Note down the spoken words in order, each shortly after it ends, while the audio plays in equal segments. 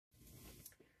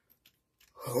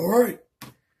Alright.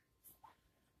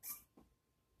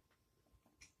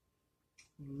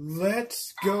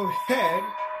 Let's go ahead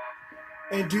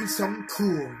and do something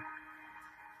cool.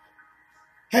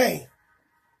 Hey,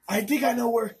 I think I know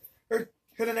where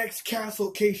the next cast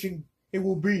location it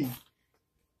will be.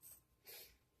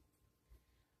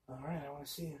 Alright, I want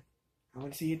to see it. I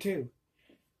want to see it too.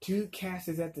 2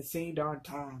 casts at the same darn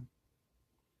time.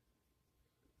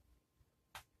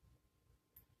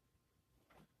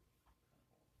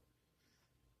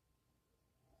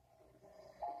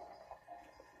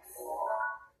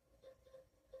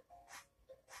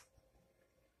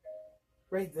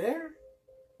 Right there?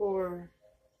 Or...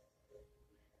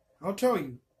 I'll tell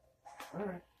you.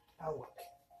 Alright, I'll look.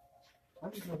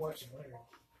 I'm just gonna watch it later.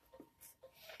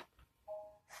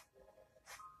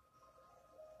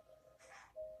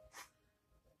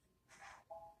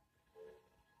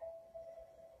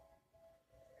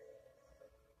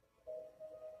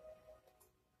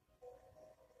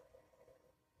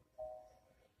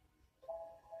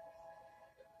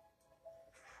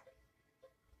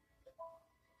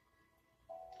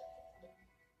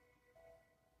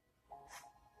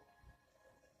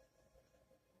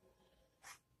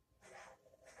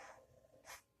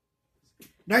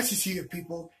 Nice to see you,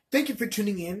 people. Thank you for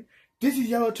tuning in. This is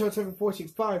Yellowtail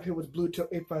 7465 here with Bluetail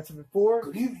 8574.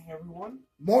 Good evening, everyone.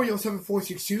 Mario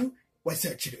 7462. What's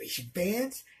up, Generation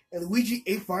fans? And Luigi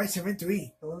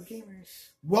 8573. Hello, gamers.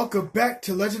 Welcome back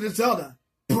to Legend of Zelda: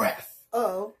 Breath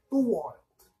of the Wild.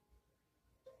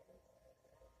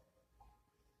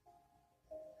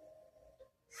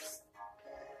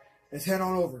 Let's head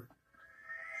on over.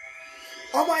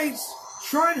 On my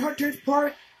Shrine Hunter's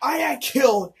part, I had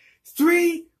killed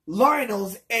 3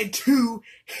 Lionels and 2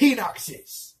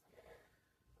 Hinoxes.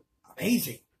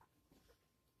 Amazing.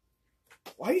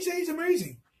 Why do you say it's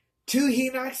amazing? 2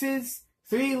 Hinoxes,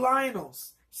 3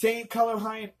 Lionels. Same color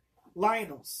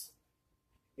Lionels.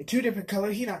 And 2 different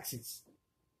color Hinoxes.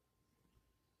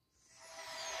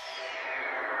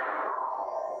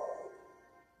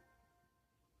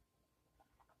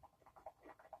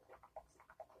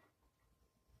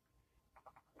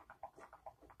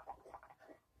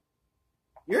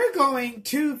 You're going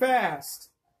too fast.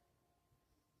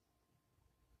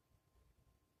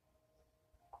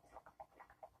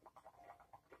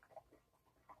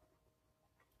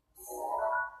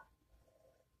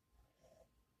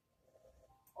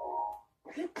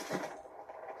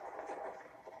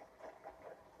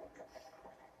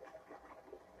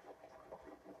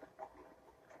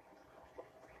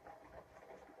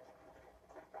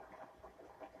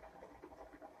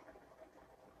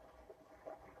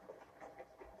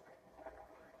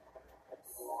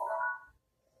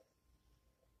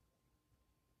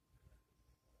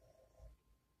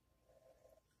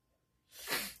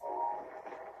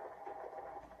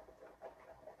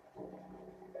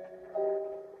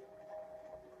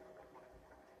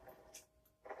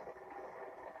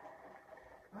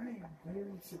 I am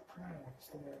very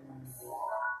surprised that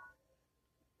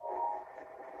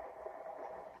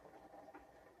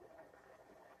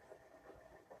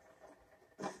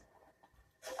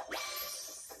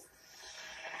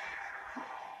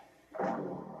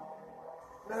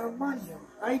now, Mario,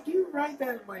 I do write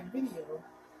that in my video.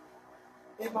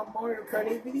 In my Mario Kart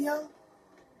 8 video?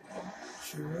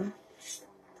 True.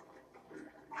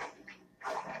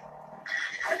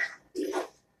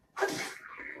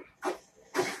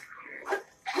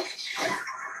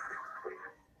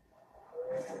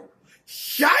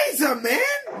 Shiza,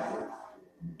 man!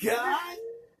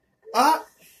 God!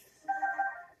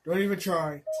 Don't even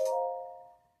try.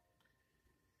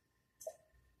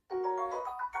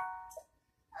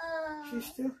 She's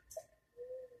still...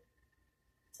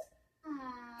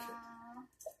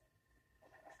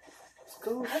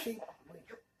 Skull-shaped...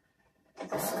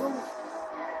 Wait. Skull...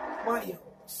 Mario.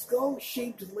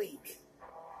 Skull-shaped lake.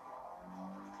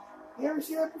 You ever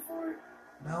see that before?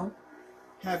 No.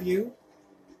 Have you?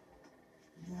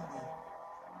 No.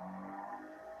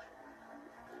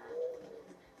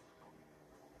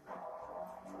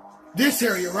 This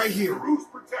area right here. The roof's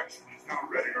protection is now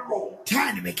ready to roll.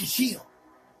 Time to make a shield.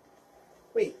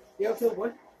 Wait, you have to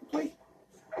what? Place?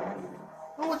 I don't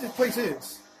know what this place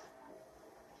is.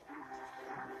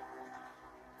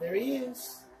 There he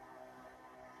is.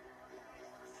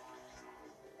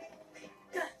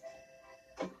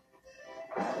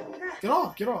 Get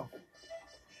off, get off.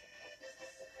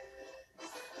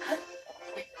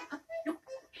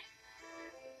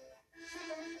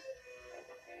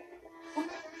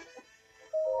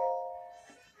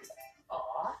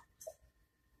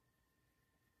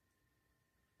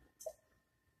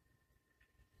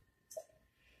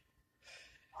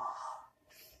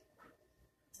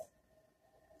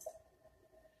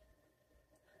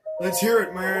 Let's hear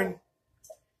it, man.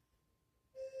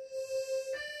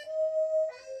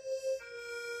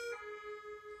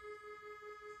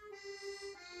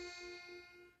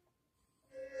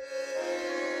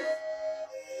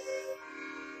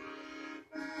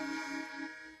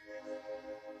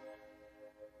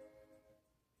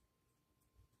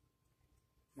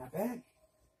 Not bad.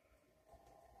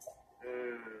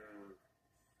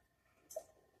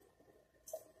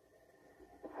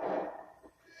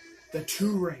 The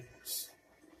two rings.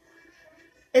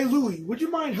 Hey, Louie, would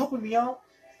you mind helping me out?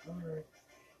 Alright.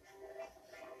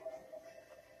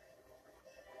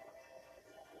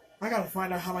 I gotta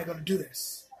find out how am I gonna do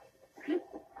this.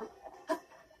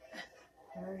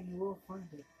 Alright, you will find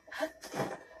it.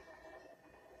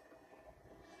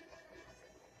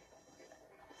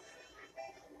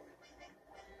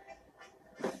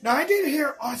 Now, I did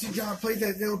hear Austin John play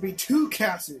that there will be two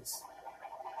castles.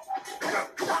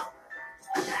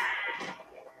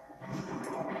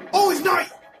 Oh, it's not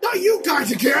you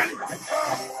guys again!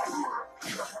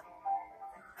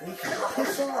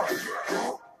 Piss off.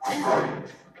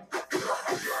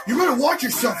 You better watch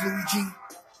yourself, Luigi.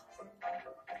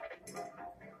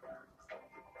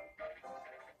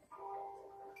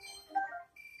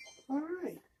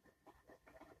 Alright.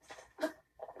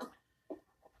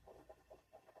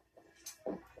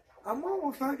 I'm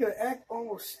almost not gonna act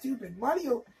almost stupid.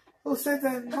 Mario said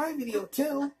that in my video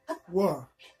too. What?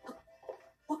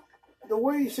 The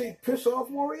way you say piss off,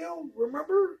 Mario,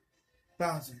 remember?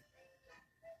 Bowser.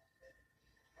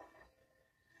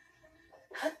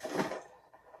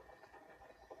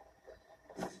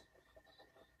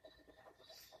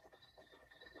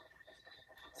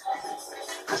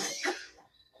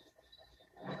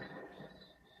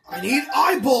 I need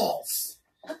eyeballs!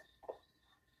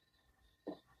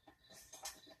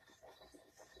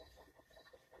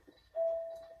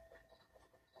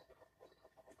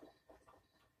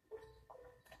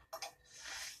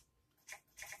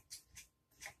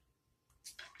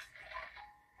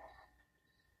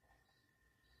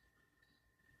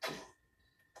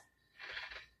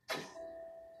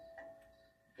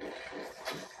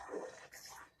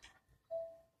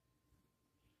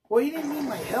 Well, you didn't need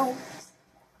my help.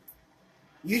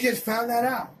 You just found that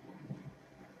out.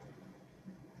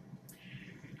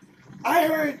 I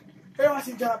heard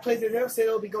Austin John played it. They said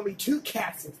it'll be going to be two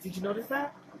castles. Did you notice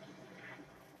that?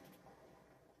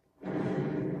 Okay.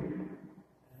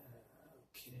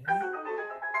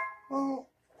 Well,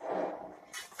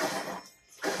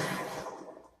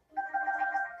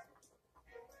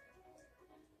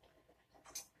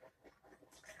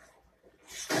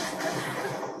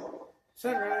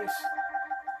 sunrise.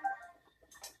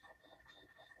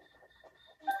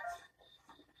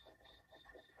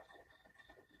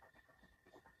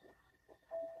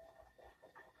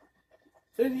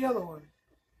 There's the other one.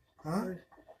 Huh?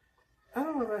 I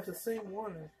don't know if that's the same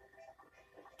one.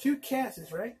 Two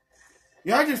castles, right?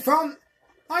 Yeah, I just found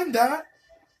that.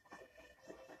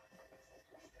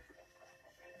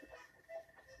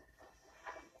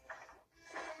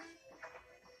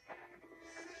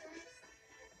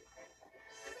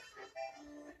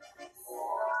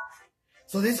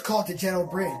 So this is called the Gentle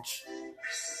Bridge.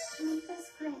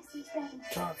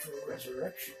 Time for a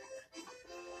resurrection.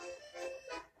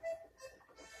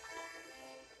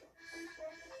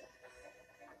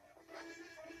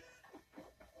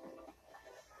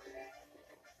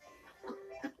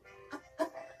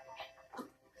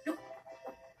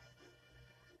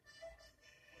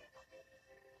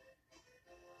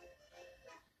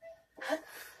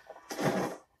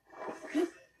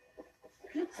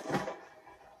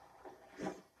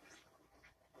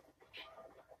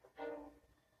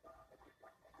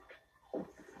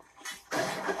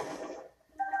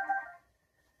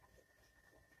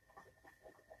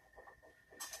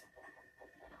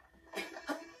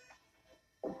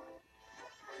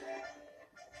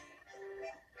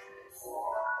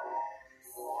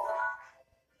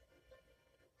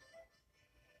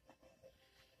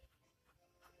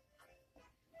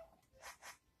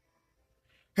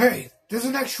 Hey, there's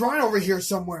a next shrine over here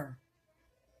somewhere.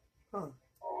 Huh.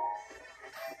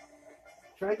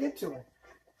 Try to get to it.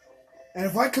 And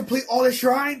if I complete all the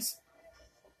shrines,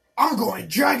 I'm going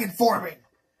dragon forming.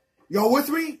 Y'all with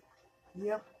me?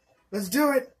 Yep. Let's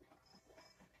do it.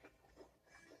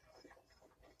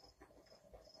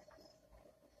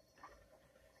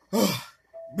 Oh,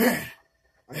 man,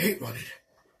 I hate running.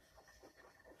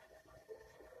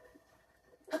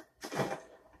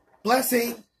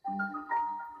 Blessing.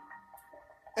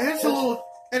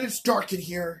 And it's dark in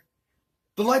here.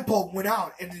 The light bulb went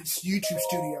out in its YouTube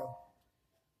studio.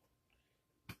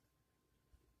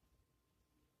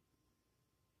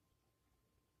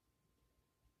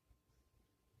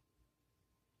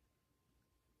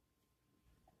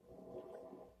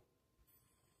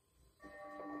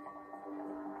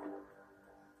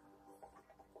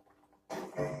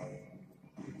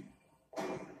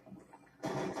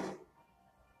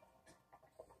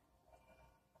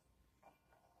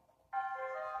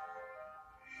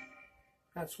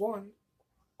 That's one.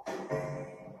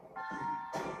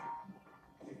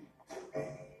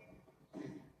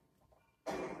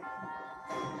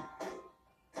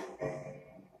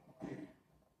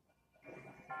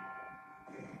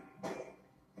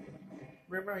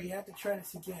 Remember, you have to try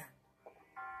this again.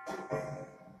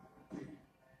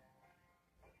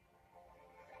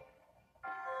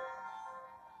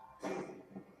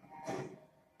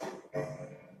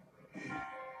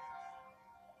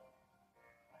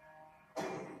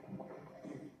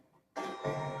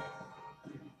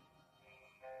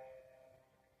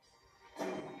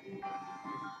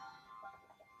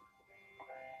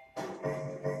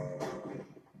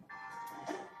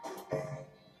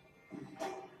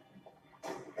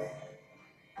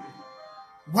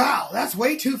 Wow, that's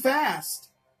way too fast.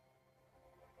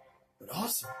 But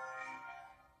awesome.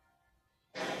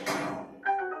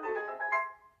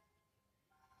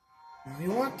 Now we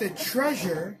want the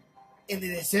treasure in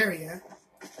this area.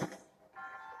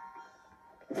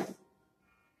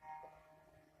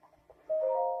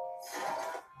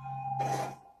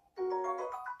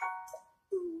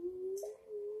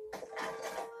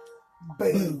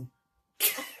 Boom.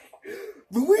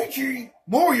 Luigi!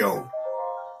 Mario!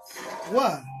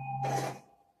 What?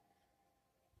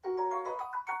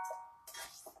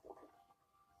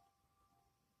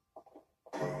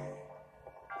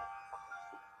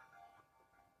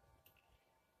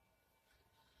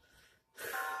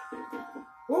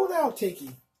 What will that take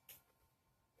you?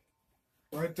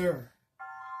 Right there.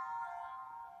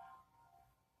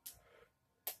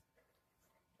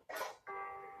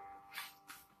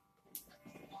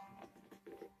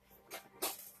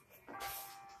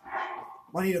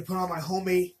 I need to put on my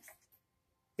homemade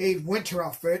winter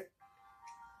outfit.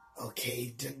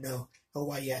 Okay, didn't know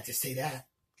why you had to say that.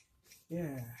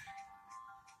 Yeah.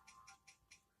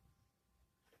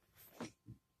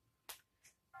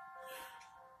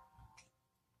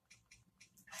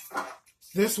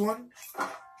 This one.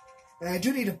 And I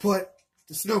do need to put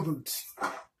the snow boots.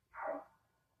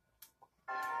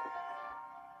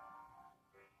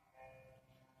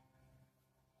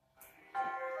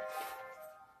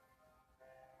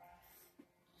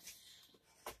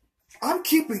 I'm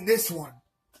keeping this one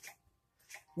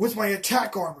with my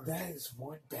attack armor. That is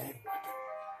one bad one.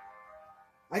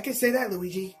 I can say that,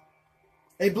 Luigi.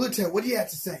 Hey, Bluetail, what do you have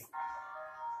to say?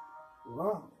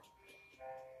 Wow.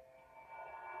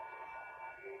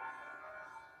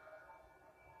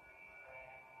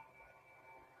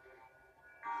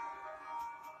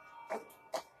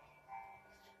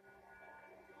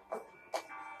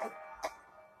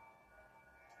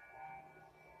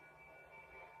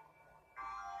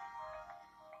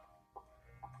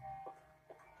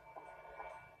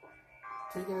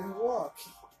 Taking a walk.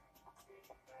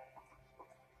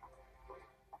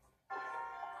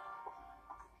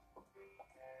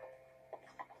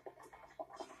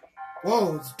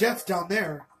 Whoa, it's death down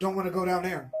there. Don't want to go down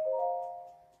there.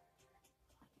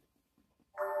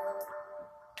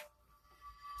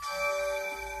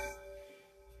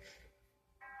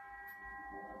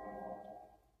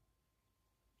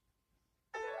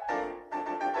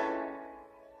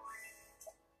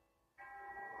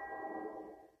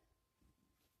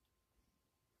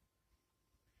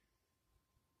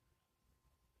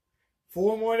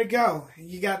 Four more to go.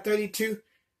 You got 32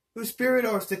 spirit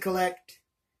orbs to collect.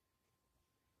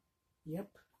 Yep.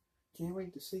 Can't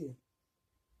wait to see it.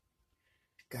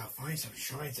 Gotta find some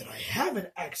shrines that I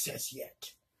haven't accessed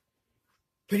yet.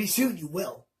 Pretty soon you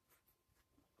will.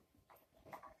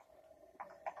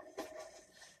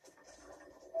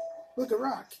 Look, a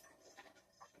rock.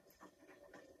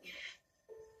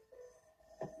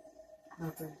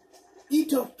 Nothing.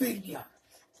 Etophilia.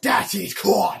 That is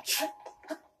clutch!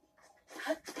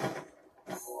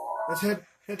 Let's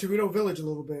head to Rito Village a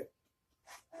little bit.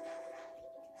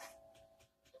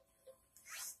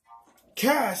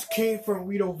 Cass came from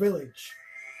Rito Village.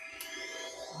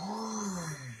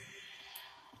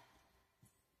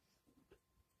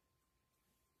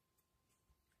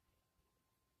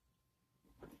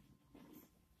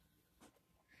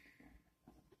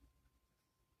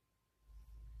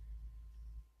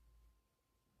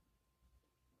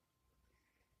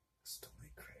 Stole my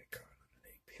credit card under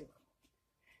a pillow.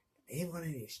 The name on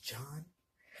it is John.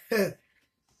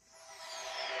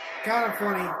 Kind of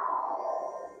funny.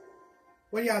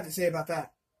 What do you have to say about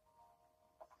that?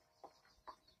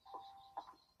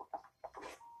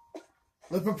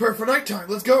 Let's prepare for nighttime.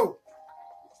 Let's go.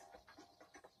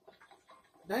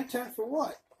 Nighttime for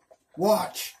what?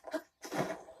 Watch. Go!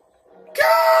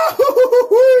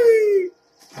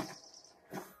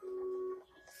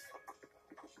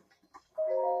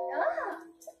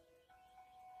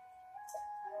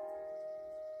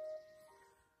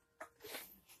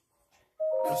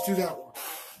 Let's do that one.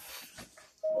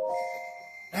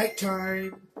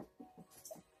 Nighttime.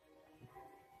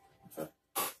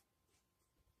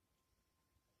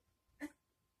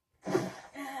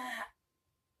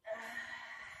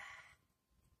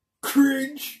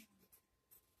 Cringe.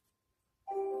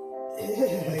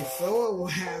 Like someone will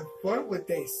have fun with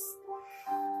this.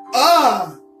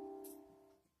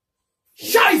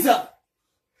 Shiza!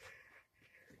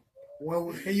 Well,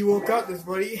 when you woke up this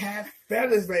morning, you had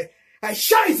feathers, like,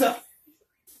 Shiza!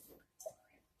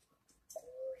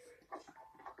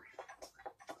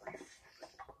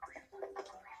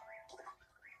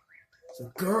 It's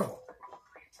a girl.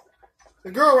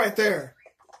 The girl right there.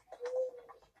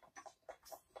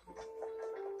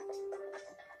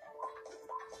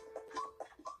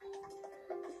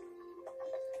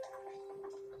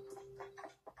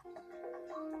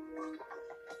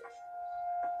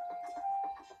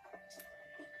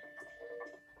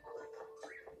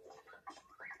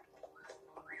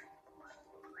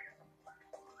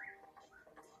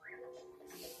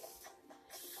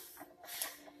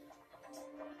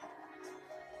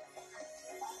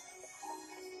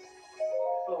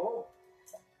 Oh.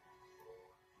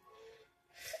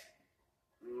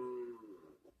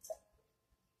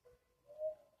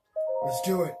 Let's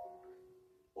do it.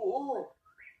 Oh.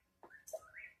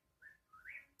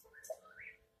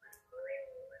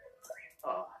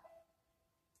 Ah.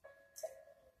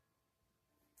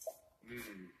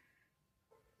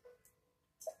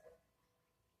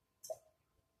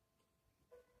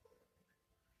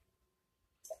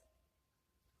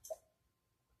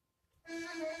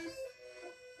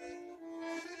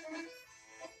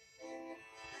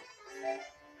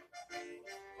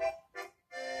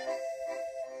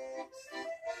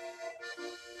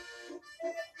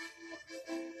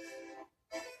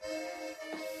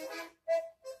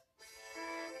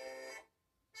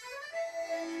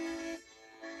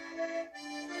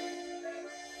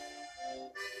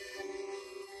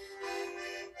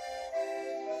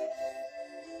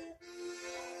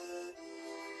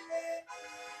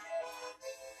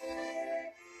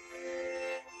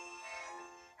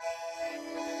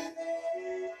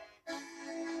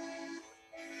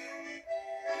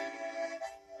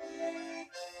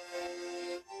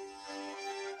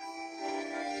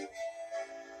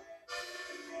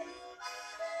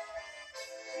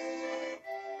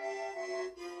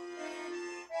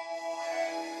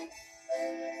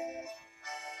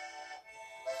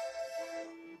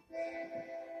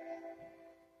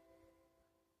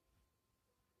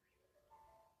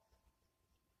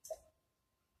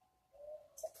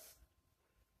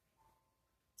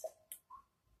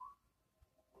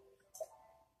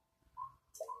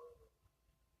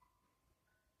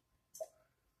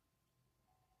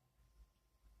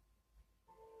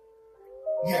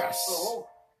 Yes. Oh.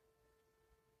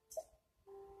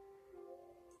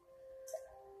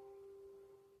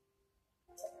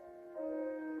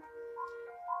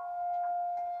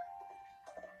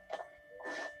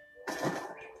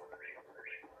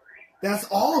 That's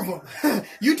all of them.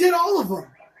 You did all of them.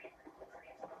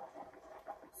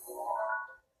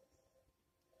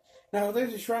 Now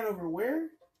there's a shrine over where?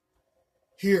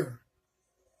 Here.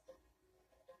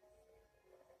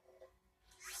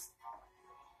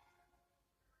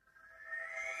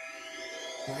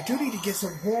 I do need to get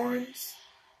some horns.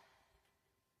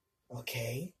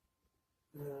 Okay.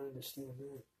 I understand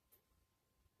that.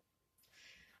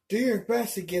 Do your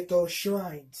best to get those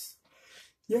shrines.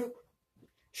 Yep.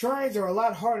 Shrines are a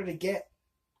lot harder to get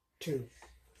to.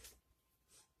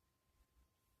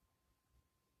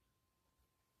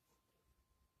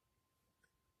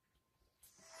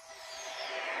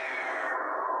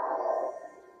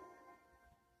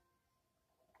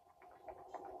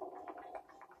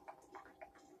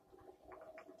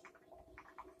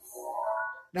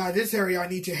 Now this area I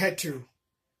need to head to.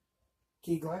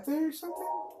 Can you go out there or something?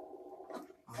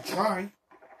 I'll try.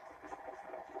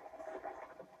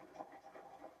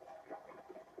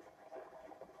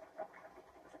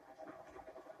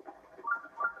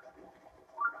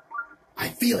 I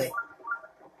feel it.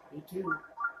 Me too.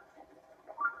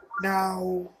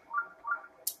 Now,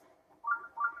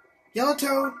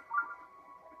 Yellowtoad,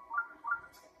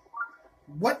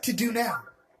 what to do now,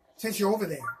 since you're over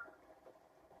there?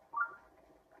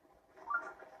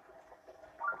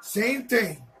 Same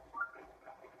thing.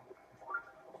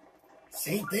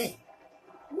 Same thing.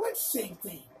 What same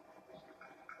thing?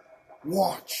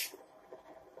 Watch.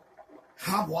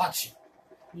 I'm watching.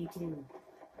 Me too.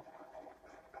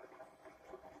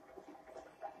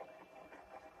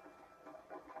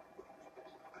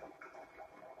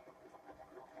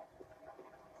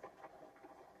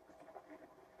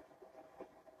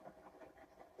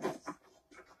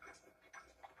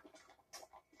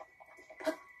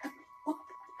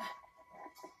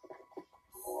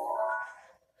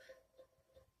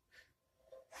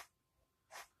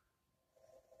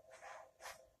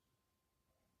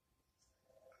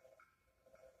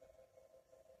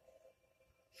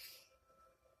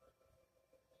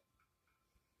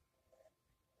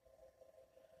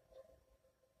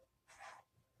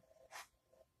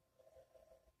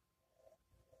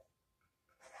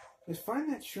 is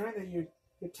find that shrine that you're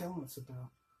telling us about.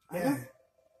 Yeah.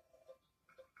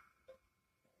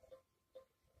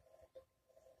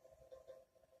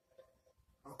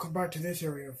 I'll come back to this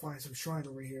area and find some shrine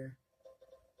over here.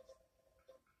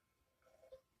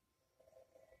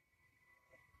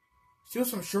 Still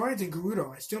some shrines in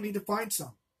Gerudo. I still need to find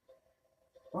some.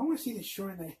 I want to see the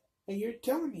shrine that you're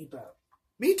telling me about.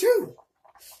 Me too.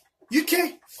 You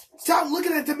can't stop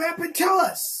looking at the map and tell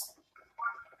us.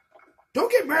 Don't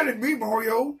get mad at me,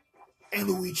 Mario and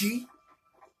Luigi.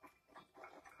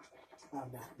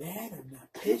 I'm not mad, I'm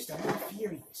not pissed, I'm not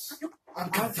furious. I'm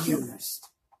confused.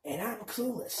 And I'm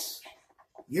clueless.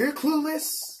 You're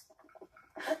clueless?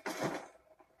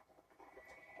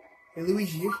 Hey,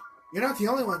 Luigi, you're not the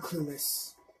only one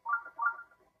clueless.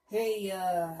 Hey,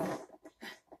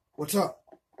 What's up?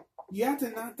 you have to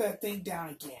knock that thing down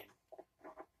again.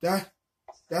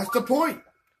 That's the point.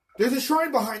 There's a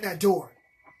shrine behind that door.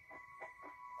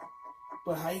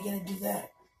 But how are you gonna do that?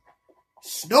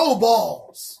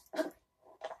 Snowballs.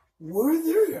 Were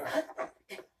there?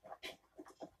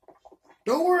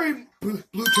 Don't worry, Blue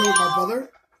Toad, my brother.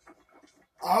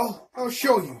 I'll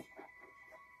show you.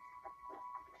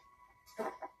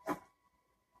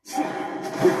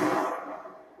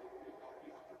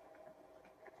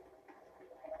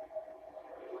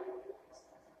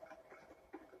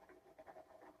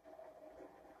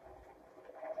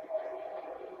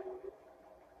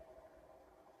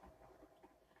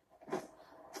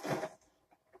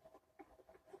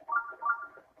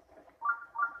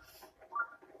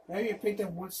 Have you picked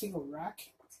up one single rock?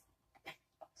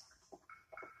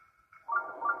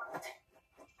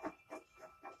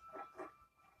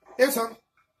 Here's some.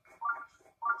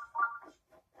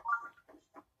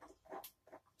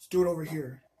 Let's do it over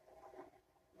here.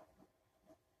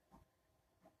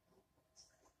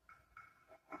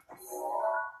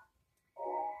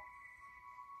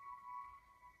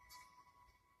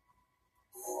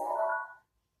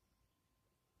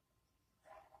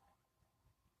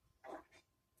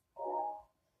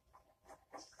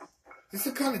 Is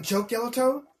this a kind of joke, Yellow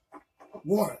Toad?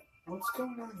 What? What's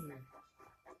going on here?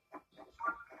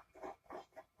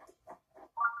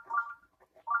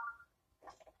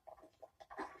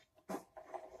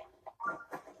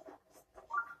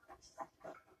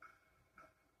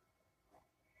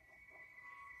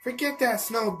 Forget that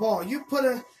snowball. You put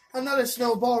another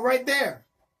snowball right there.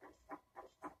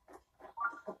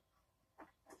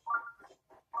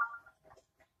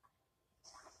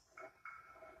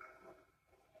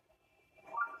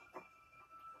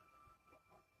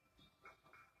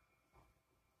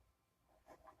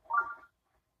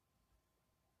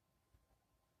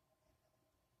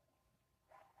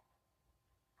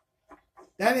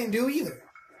 That didn't do either.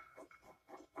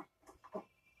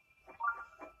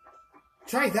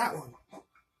 Try that one.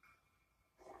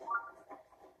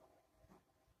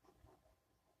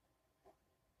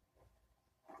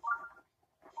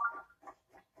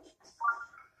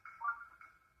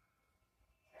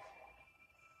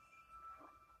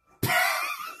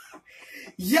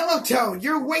 Yellow Toad,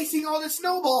 you're wasting all the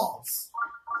snowballs.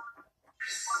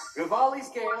 Rivali's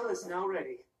gale is now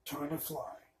ready. Time to fly.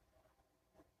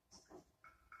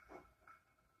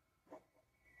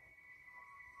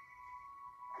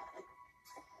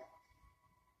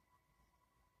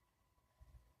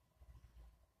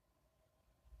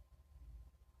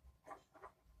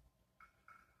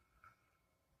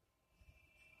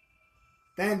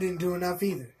 That didn't do enough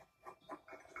either.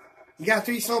 You got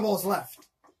 3 snowballs left.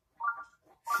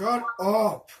 Shut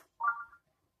up.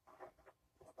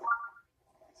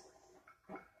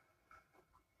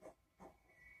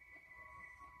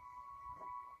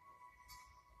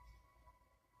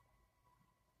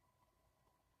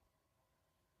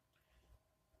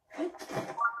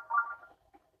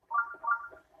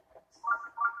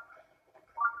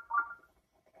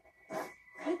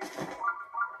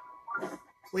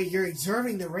 Wait, you're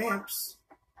observing the ramps.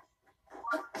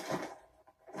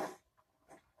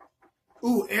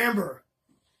 Ooh, amber.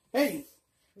 Hey,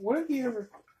 what if you ever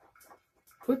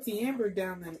put the amber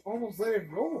down and almost let it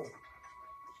roll?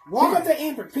 Why? Pick up the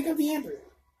amber. Pick up the amber.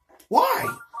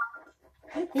 Why?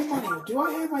 Hey, Mario, do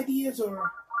I have ideas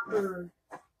or...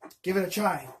 Give it a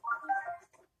try.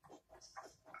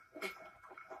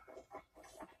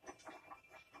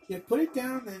 Yeah, put it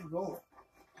down and roll it.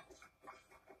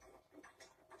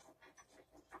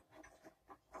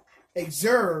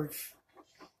 Observe.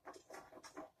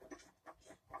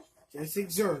 Just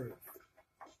observe.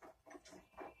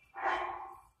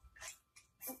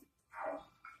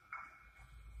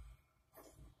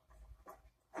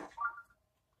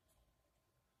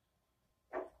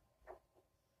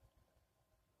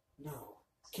 No.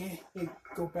 Can't.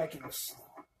 go back in the snow.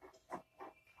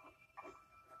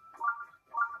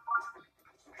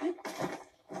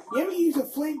 You ever use a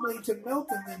flame blade to melt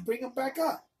them and bring them back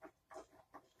up?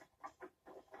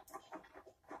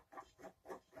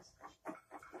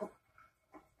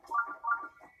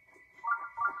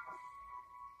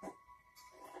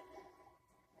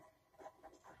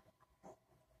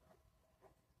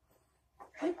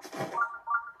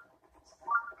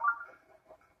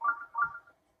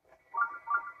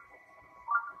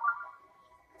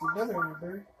 Another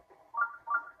ember.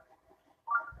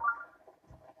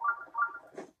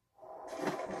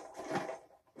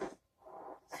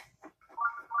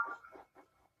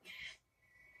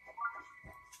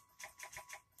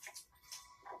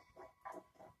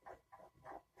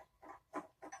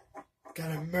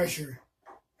 Gotta measure.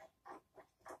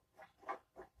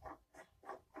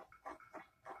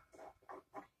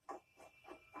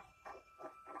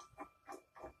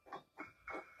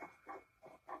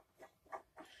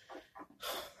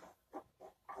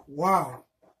 Wow.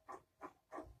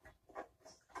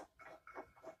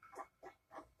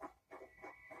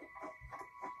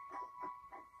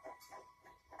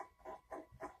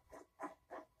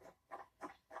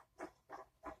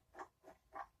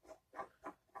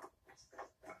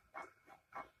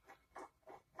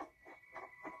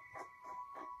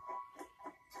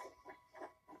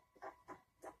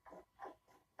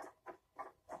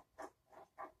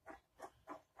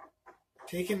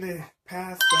 Taking the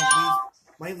path that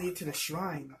might lead to the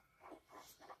shrine.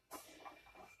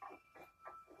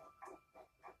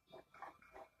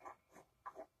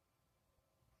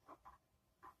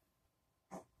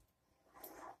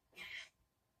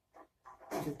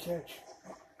 Good catch.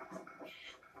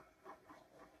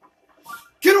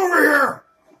 Get over here!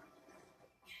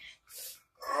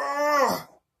 Ugh.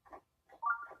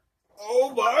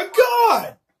 Oh my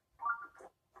God!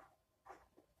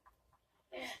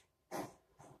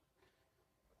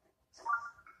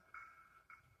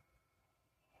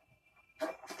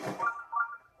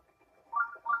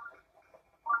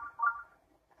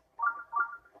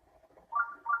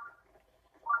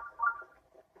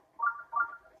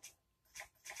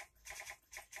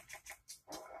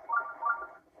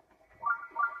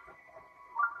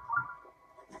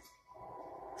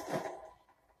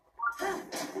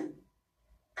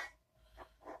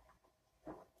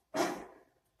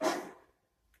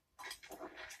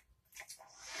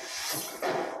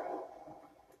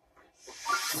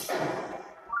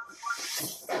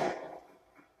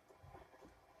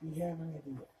 You have an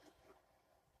idea.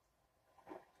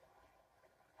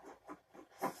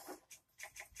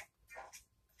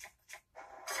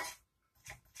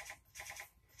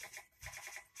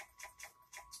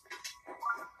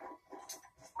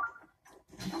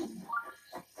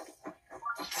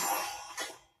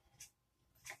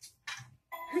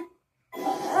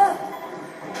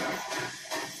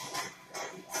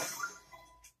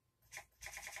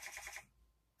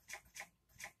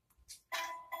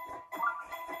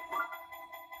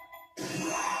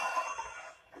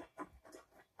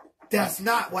 That's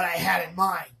not what I had in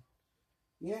mind.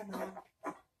 Yeah, man.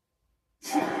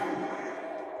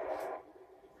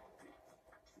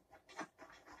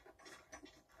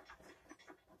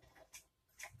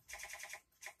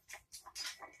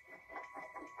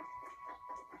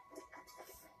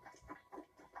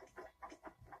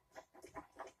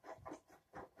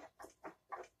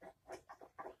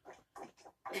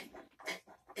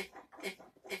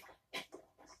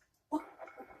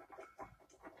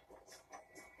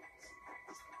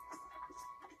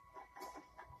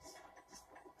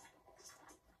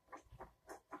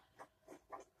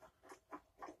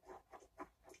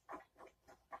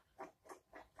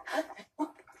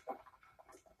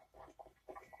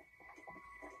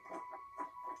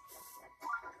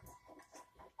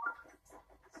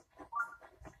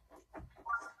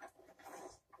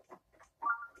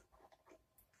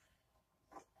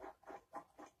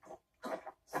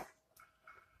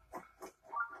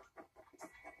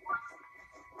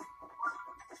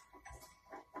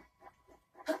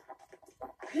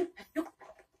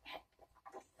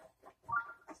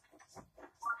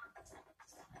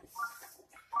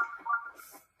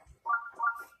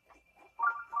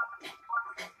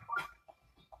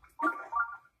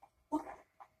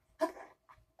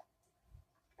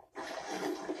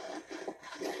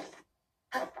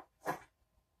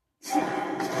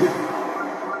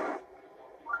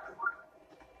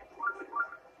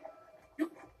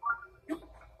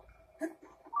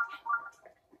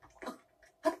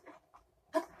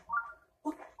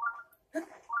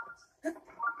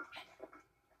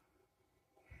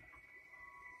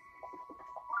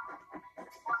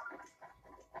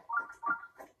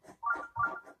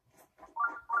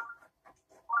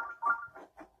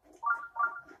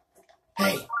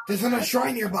 Hey, there's another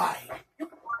shrine nearby.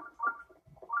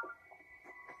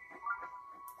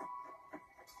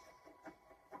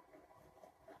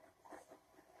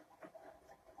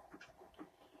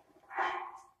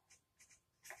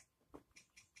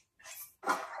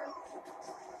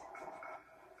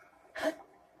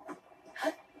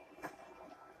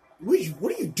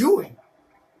 What are you doing?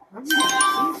 I'm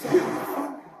gonna see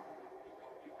something.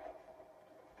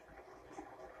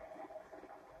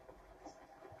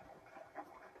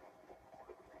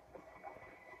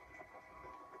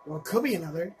 Well, it could be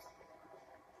another.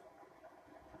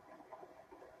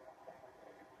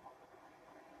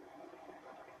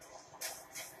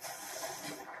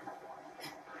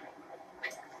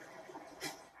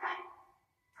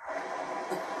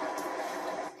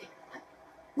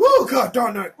 Whoa, God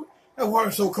darn it! That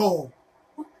water's so cold.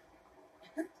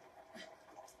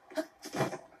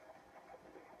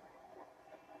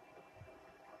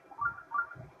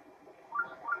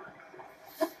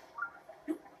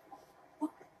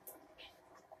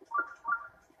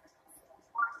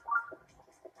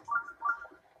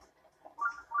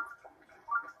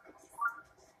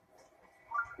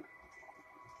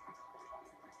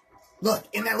 Look,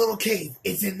 in that little cave.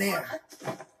 It's in there.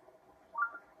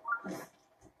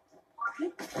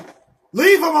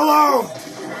 Leave him alone!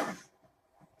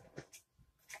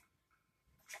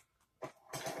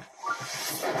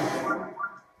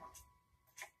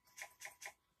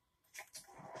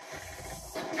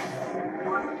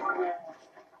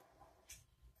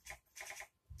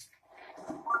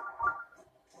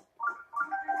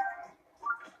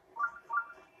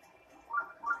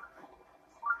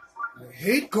 I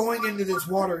hate going into this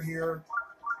water here.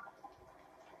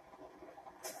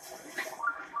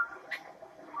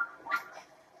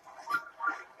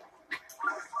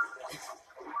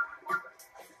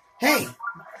 Hey,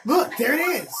 look, there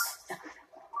it is.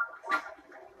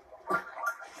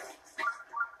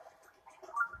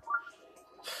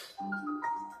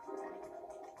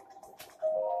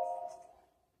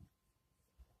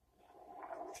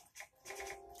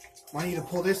 I need to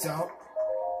pull this out.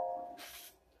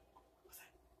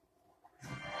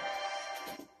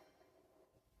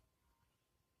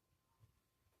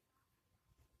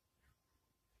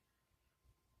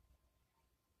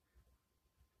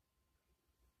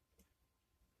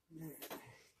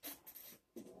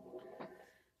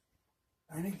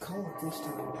 I didn't call it this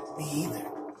time. Me either.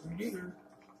 Me neither.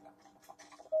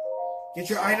 Get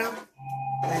your item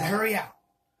and hurry out.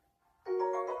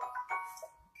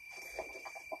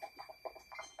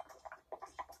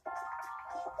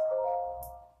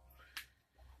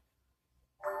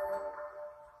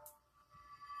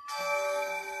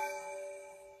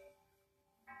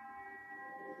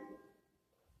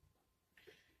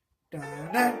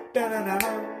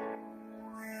 Da-da-da-da-da-da.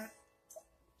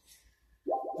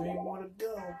 3 more to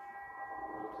go.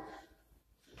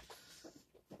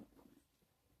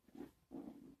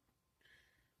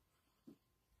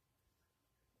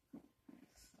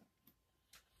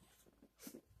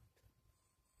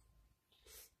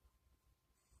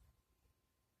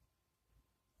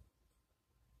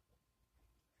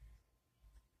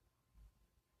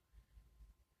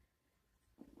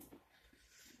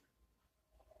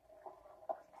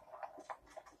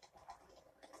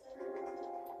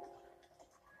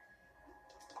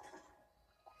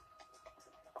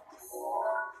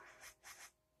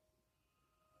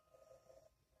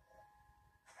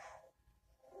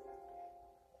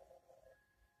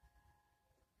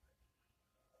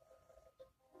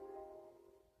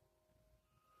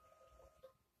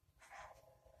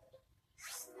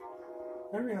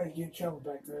 I didn't realize you get in trouble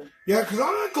back there. Yeah, because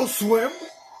I'm not going to swim.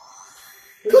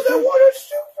 Because that water's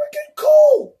too freaking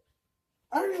cold.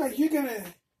 I didn't realize you're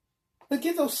gonna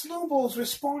get those snowballs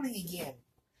respawning again.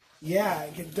 Yeah,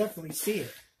 I can definitely see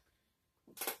it.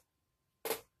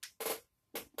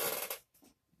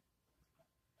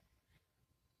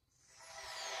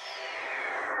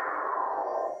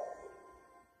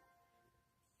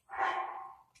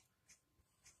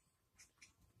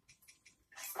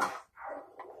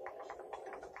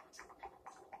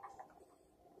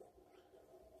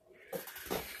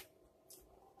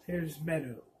 Here's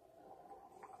Meadow.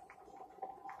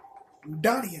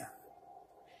 Udania.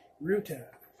 Ruta.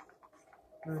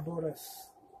 Narbotas.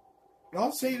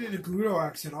 Y'all say it in a Gerudo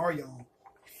accent, are y'all?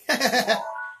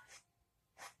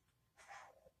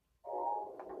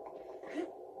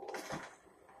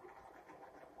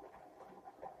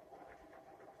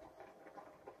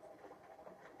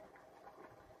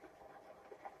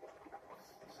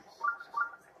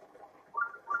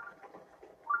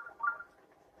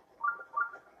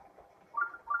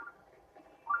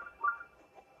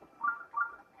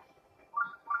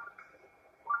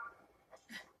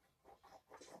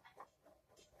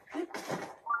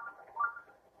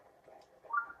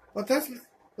 That's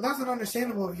not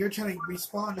understandable if you're trying to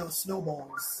respawn those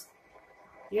snowballs.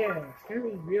 Yeah, it's gonna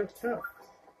be real tough.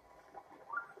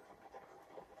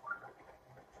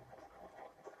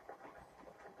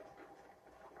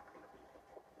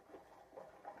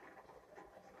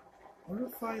 What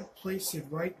if I place it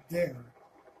right there?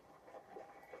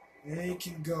 And it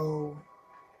can go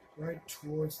right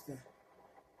towards the...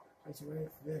 That's right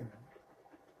there.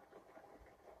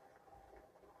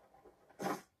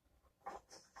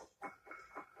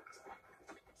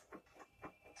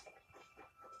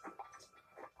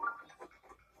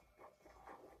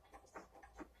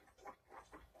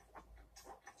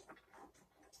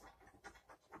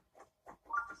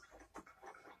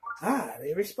 Ah,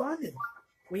 they responded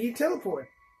when you teleport.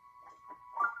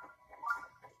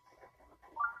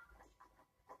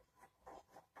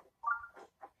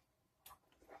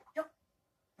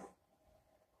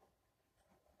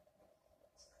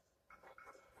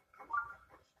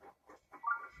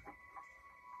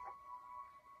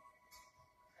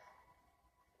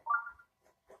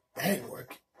 That didn't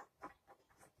work.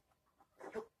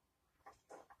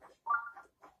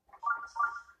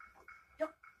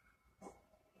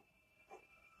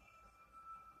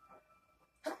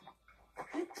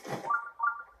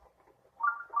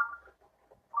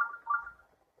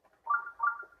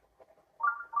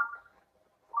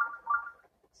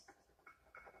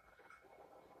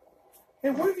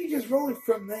 And what if you just roll it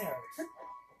from there?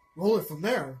 Roll it from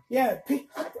there. Yeah,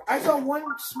 I saw one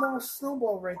small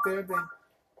snowball right there. Then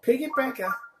pick it back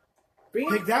up,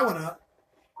 Pick that one up.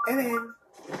 and then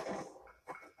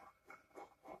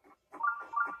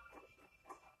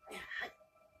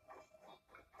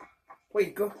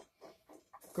wait, go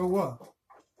what?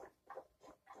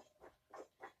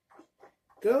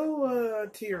 go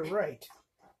to your right.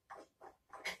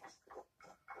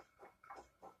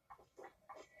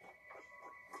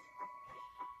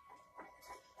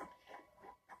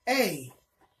 Hey,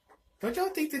 don't y'all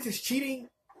think this is cheating?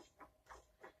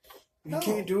 You No.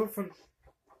 can't do it from...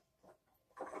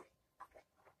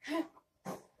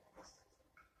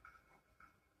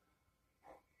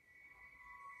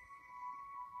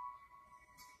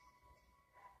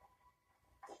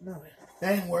 No,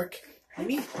 That didn't work. you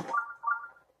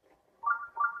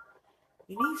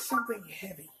need something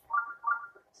heavy.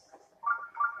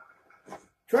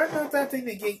 Try to melt that thing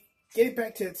to get it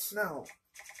back to its snow.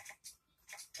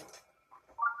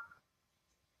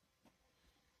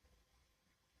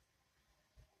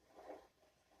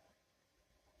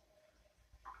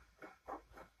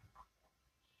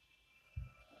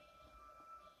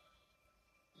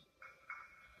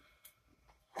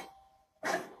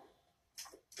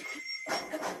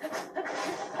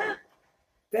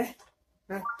 That,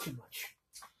 not too much.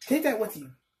 Take that with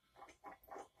you.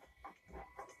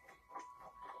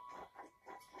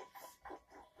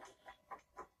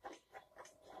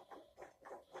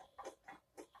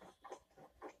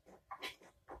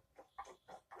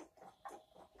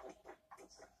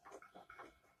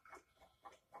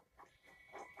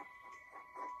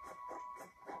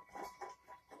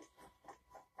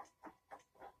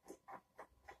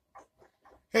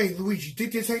 Hey, Luigi,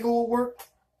 think this angle will work?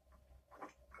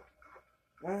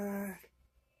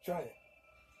 Try it.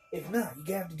 If not,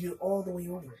 you have to do it all the way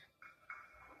over.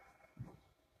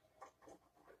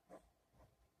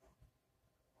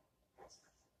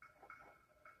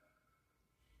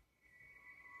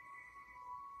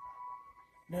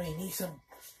 No, you need some.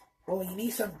 Well, you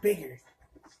need something bigger.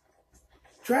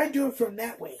 Try to do it from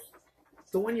that way.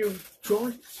 The one you're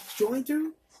strolling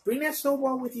through. Bring that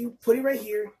snowball with you. Put it right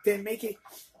here. Then make it.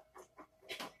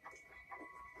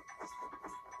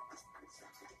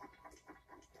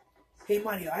 Hey,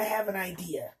 Mario, I have an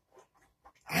idea.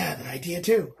 I have an idea,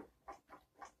 too.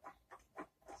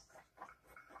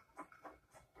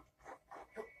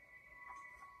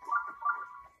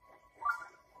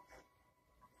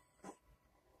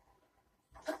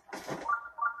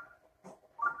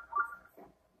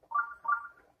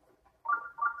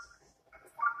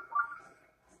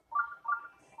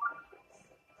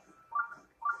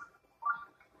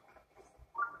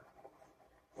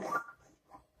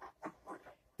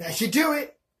 That should do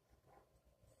it.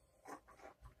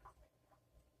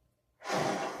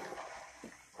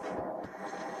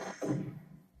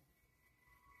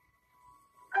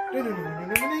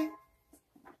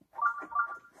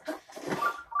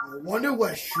 I wonder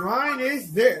what shrine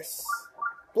is this?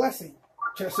 Blessing.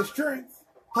 Chest of strength.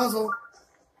 Puzzle.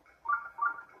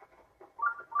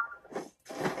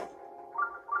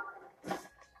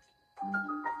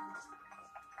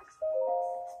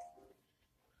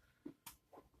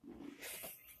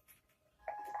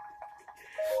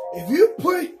 If you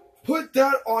put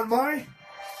that on my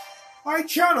I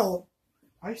channel.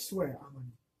 I swear, I'm gonna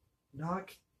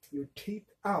knock your teeth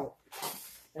out.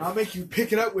 And I'll make you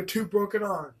pick it up with 2 broken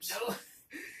arms.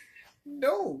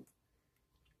 No.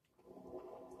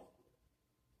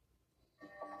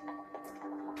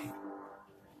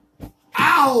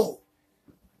 Ow!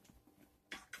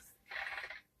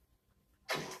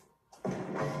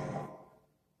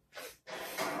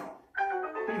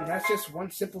 That's just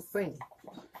one simple thing.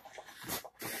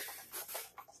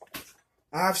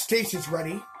 I have stasis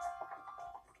ready.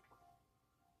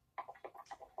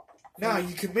 Now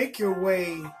you can make your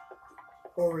way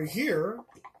over here.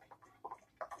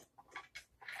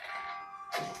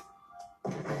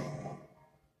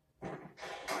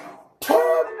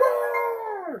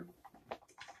 Timber!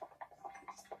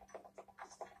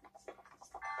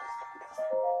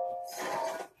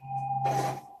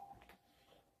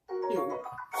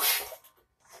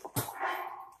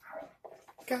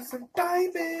 Got some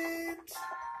diamonds.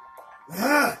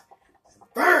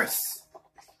 First.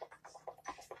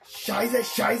 Scheiße,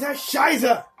 scheiße,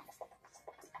 scheiße.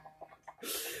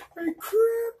 Hey,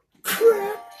 crap,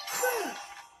 crap, crap.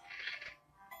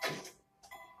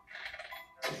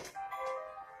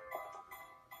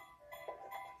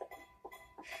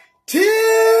 Tim.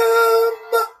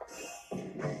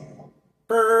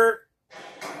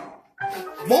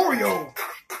 Mario.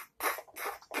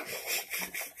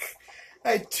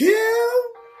 Hey, Tim.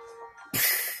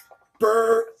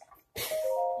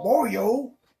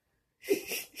 Mario.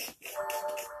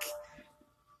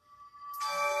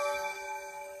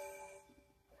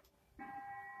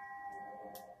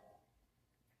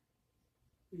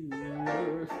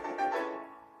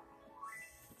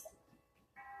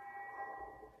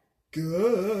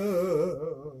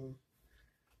 Good.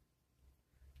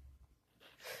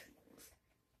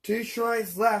 2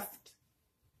 shrines left.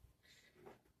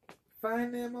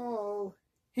 Find them all.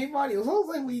 Hey, Mario,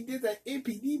 hopefully we did that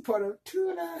APD part of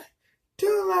 2 left.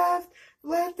 2 left.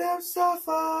 Let them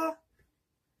suffer.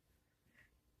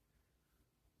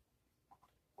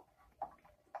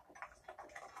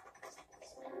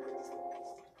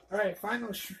 Alright,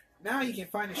 now you can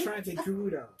find the shrine to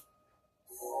Gerudo.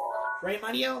 Right,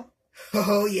 Mario?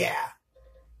 Oh, yeah.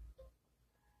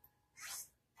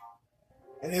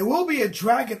 And there will be a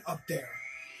dragon up there.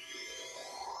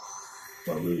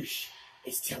 Farouche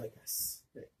is telling us.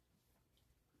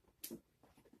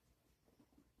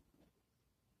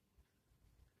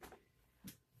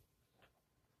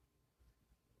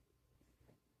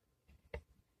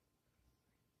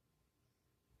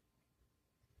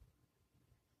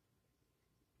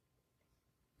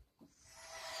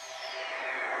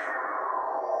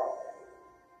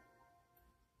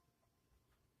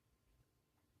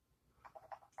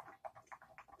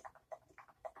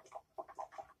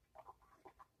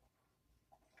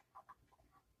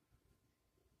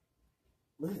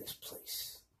 Look at this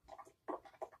place.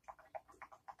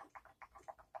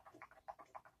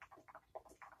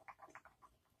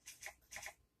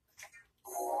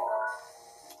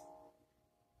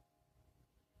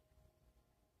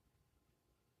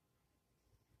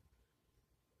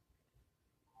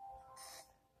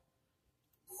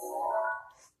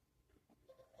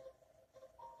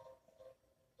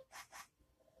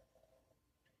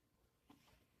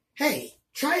 Hey,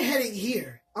 try heading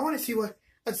here. I want to see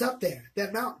what's up there.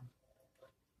 That mountain.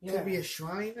 Yeah. Could be a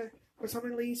shrine or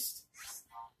something at least.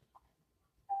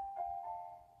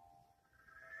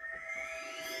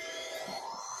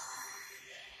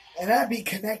 And that'd be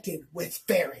connected with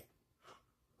Farron.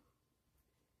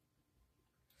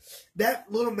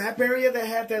 That little map area that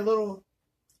had that little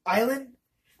island,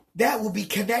 that will be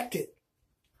connected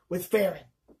with Farron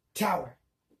Tower.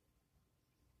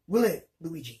 Will it,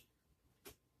 Luigi?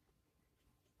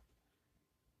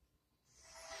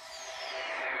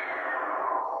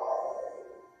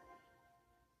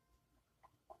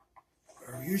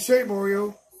 Whatever you say,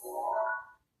 Mario.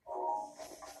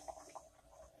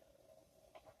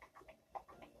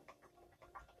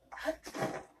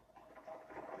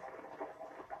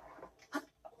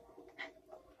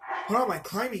 Put on my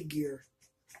climbing gear.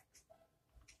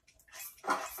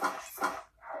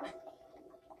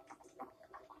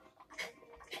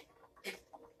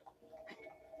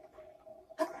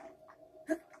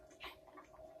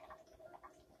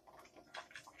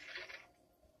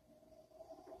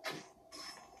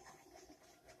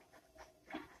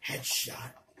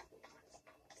 Headshot.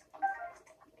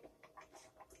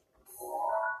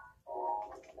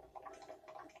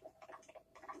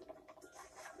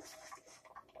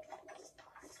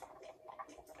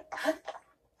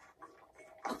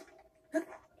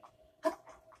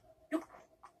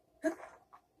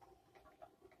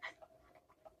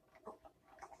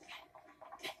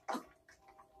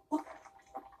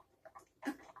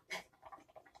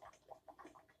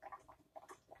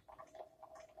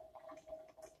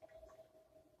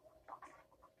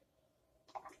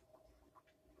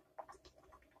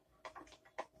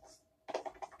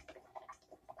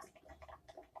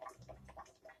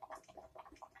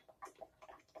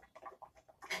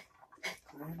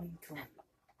 Diamond Climber.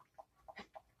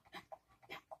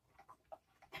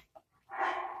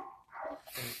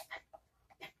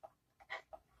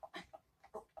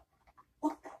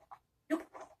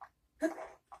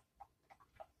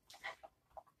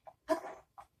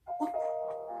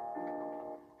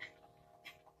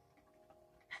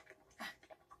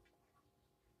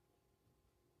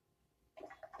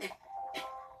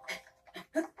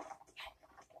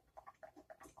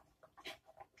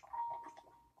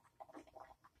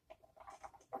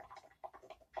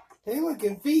 Hey, look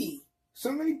at V.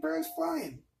 So many birds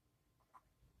flying.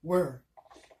 Where?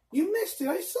 You missed it.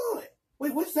 I saw it.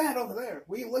 Wait, what's that over there?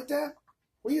 Where you looked at?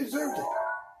 Where you observed it?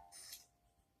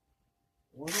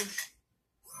 What is...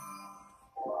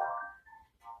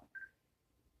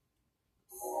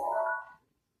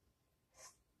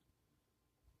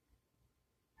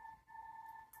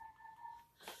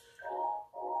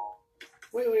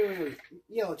 Wait.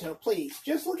 Yellowtail, please.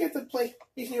 Just look at the place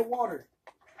near water.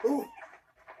 Ooh.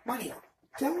 Money.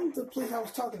 Tell him the place I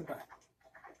was talking about.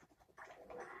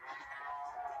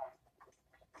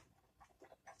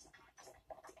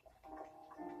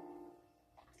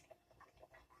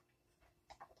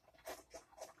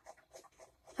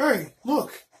 Hey,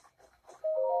 look.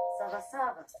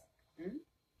 Sava.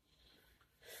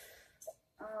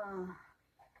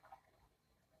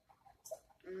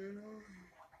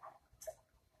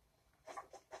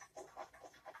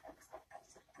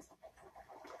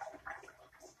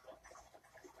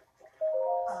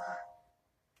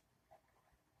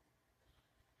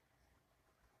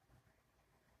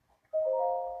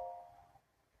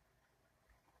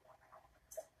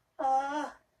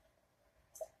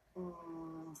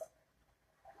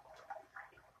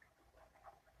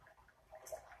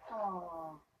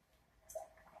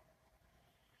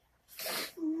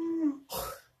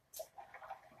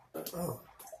 Oh.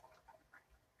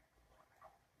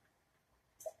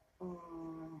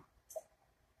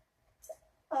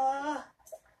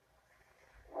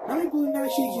 How many blue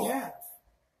nightshades you have?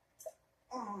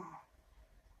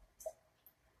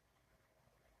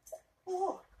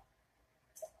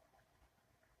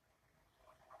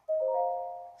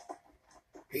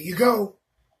 Here you go.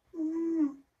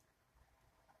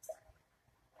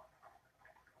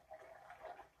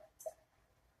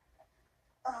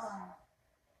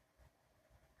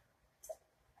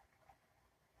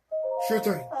 Sure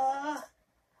thing.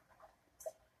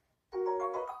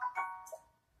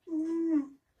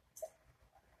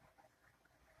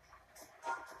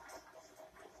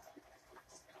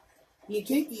 You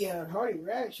take the hardy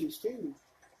radishes too.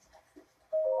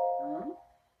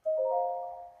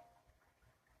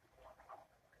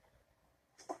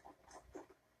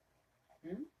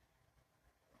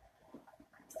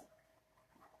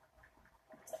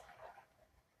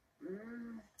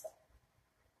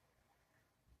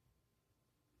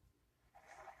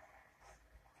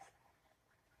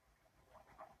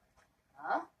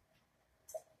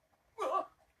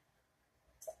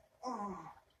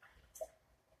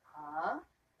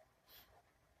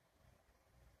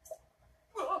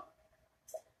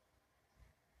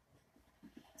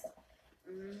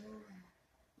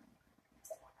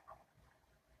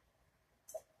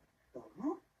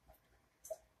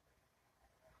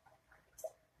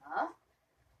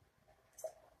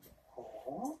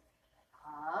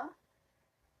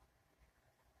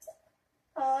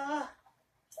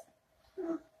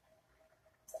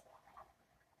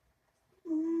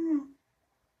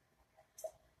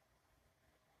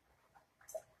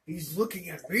 He's looking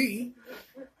at me.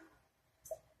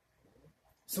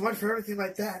 So much for everything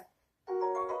like that.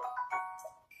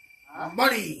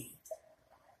 Money.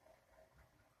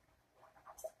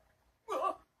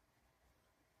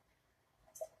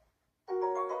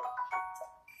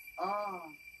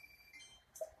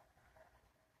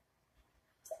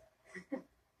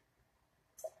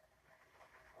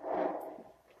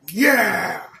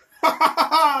 Yeah!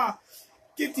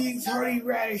 Get these hardy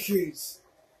radishes.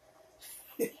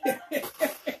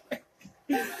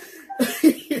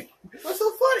 What's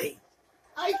so funny?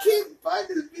 I can't find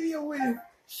this video with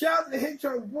Shout the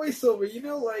Hedgehog voiceover. You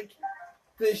know, like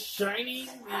the Shining,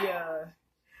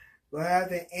 we'll have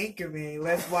the Anchorman.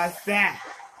 Let's watch that.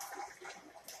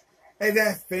 Hey,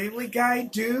 that Family Guy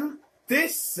dude.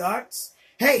 This sucks.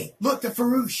 Hey, look, the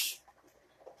Farouche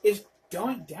It's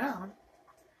going down.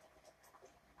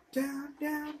 Down,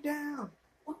 down, down.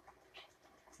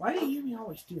 Why do you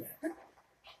always do that?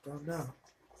 Don't know.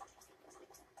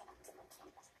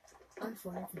 I'm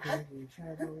flying for baby.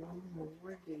 Try to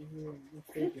one day here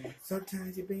and again.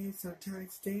 Sometimes you bend, sometimes you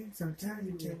stand, sometimes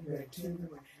you turn back to the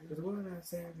way. Cause what I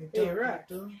say, Hey, right.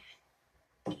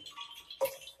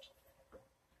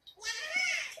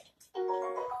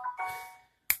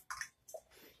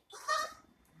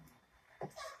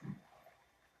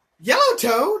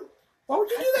 Toad. Why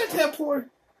would you do that to that poor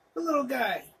little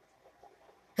guy?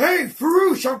 Hey,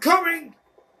 Farouche, I'm coming.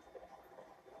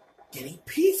 Getting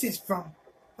pieces from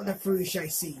the Farouche I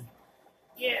see.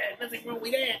 Yeah, nothing wrong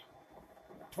with that.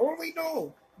 Totally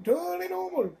no. Totally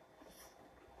normal.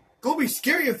 Gonna be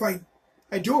scary if I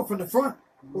do it from the front.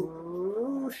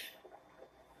 Ooh.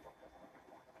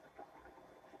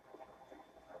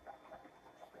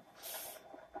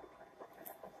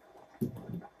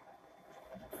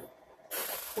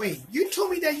 Wait, you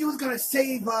told me that you was gonna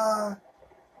save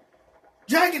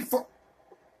Dragon for.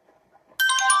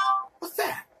 What's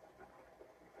that?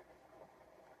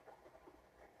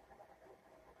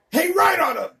 Hey, ride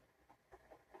on him!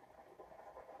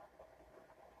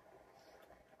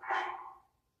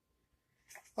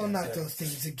 Oh, not those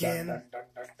things again.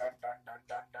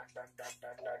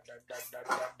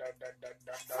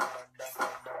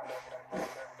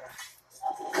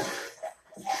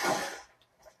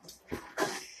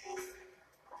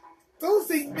 Those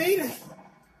things made it.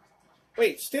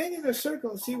 Wait, stand in a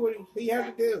circle and see what you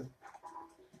have to do.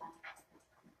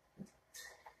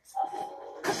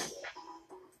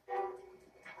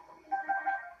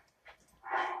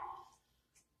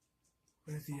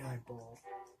 Where's the eyeball?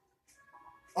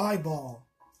 Eyeball.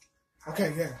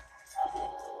 Okay, yeah.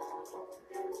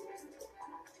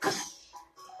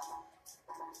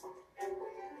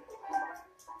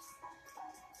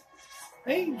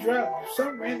 They drop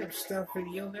some random stuff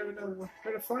and you'll never know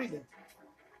where to find it.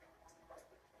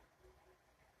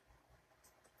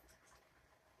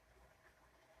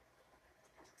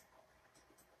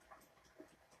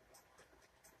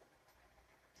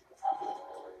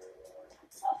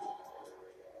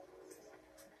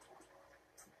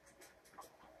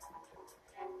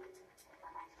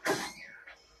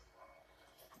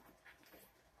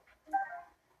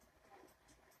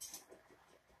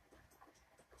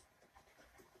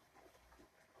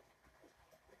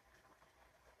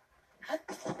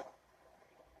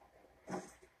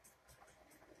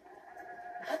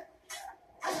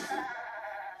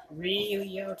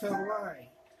 Really out of line.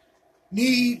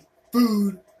 Need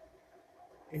food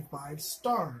if I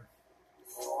starve.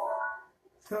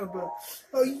 Talk about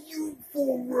a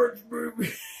youthful words,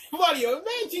 baby. Mario,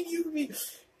 imagine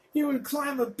you would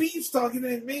climb a beanstalk and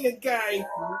then make a guy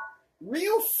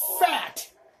real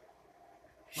fat.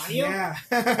 Mario? Yeah.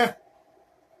 I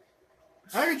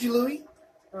heard you, Louie.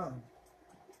 Oh.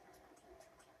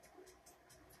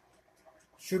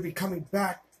 Should be coming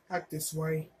back this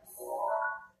way.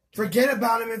 Forget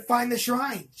about him and find the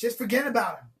shrine. Just forget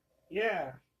about him.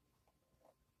 Yeah.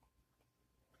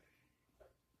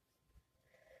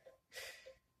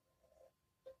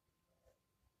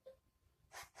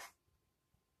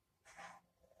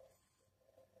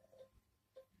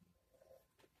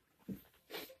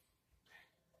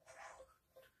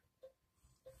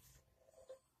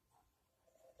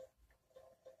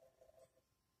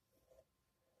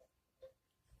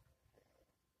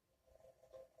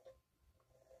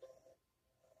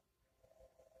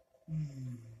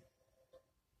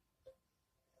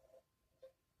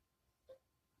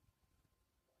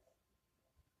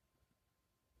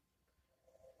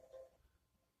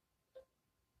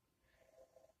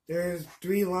 There's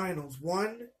 3 Lionels.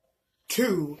 1,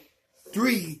 2,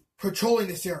 3 patrolling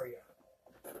this area.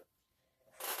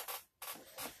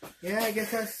 Yeah, I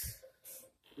guess that's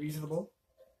reasonable.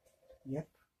 Yep.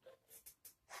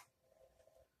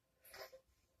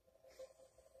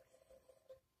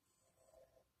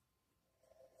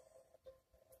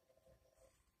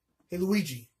 Hey,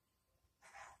 Luigi.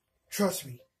 Trust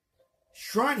me.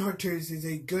 Shrine Hunters is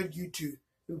a good YouTube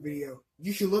video.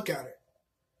 You should look at it.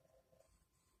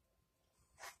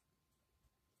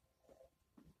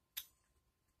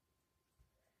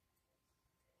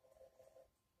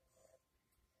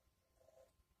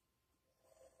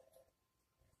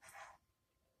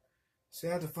 So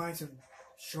I have to find some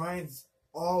shrines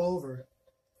all over.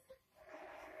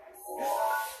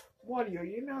 Mario,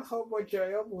 you know how much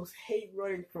I almost hate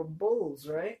running from bulls,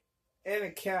 right? And a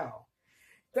cow.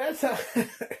 That's how...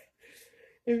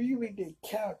 if you would get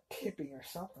cow tipping or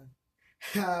something.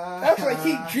 That's why I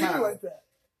keep dreaming like that.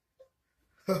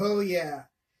 Oh, yeah.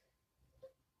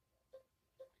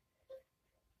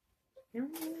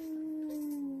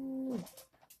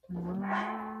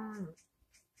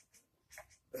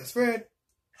 That's Fred.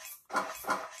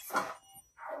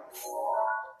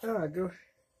 Oh, go.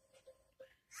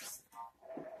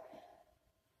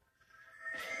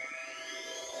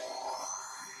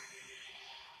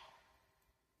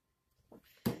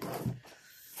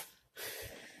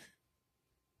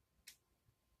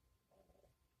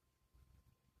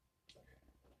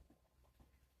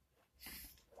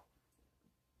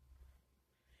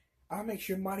 I'll make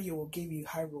sure Mario will give you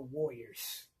Hyrule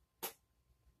Warriors.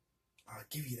 I'll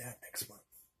give you that next month.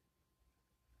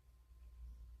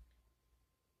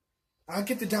 I'll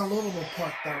get the downloadable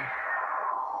part though.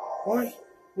 Why?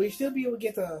 Will you still be able to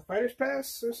get the Fighter's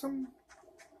Pass or something?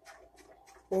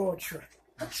 Or try?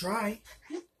 I'll try.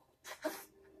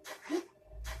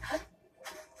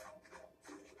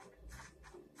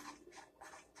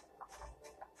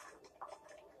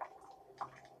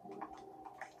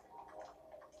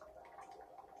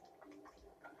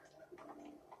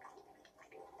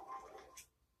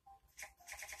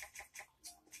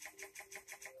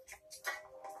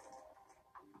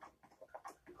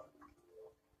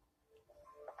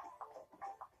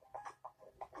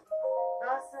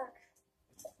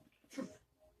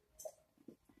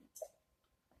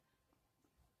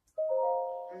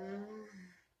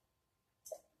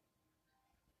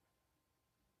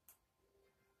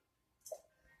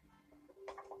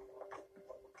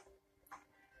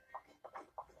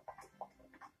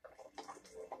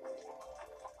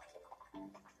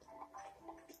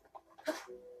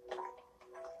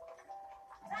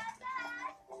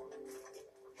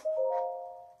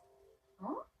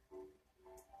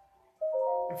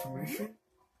 Information?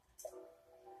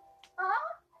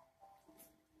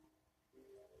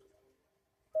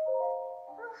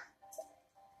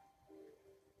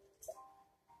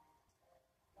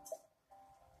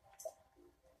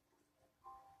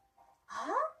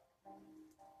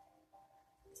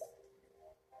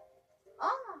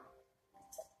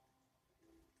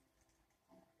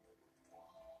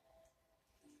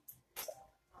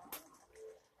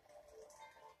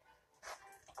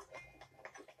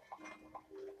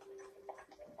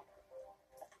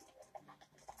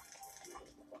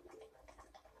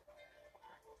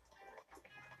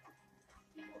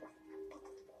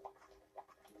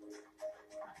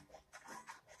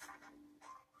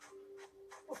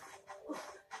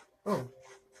 Oh.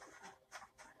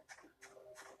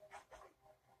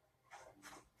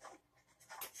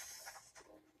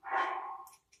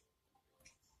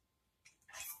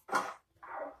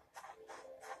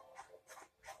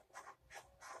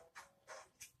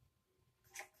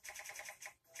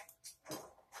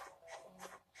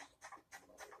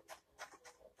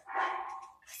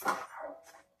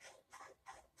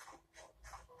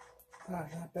 Ah,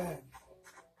 not bad.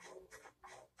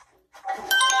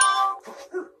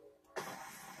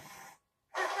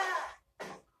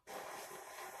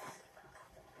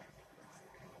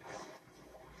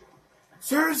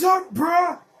 Surf's up,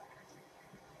 bruh!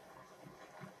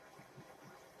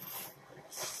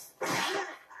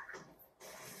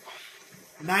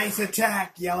 Nice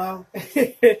attack, Yellow. Yo,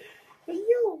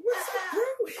 what's the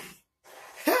fruit?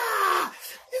 Ha!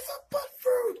 It's a butt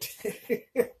fruit!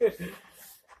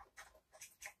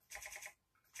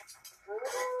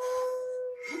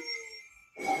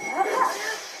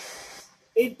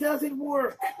 It doesn't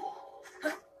work.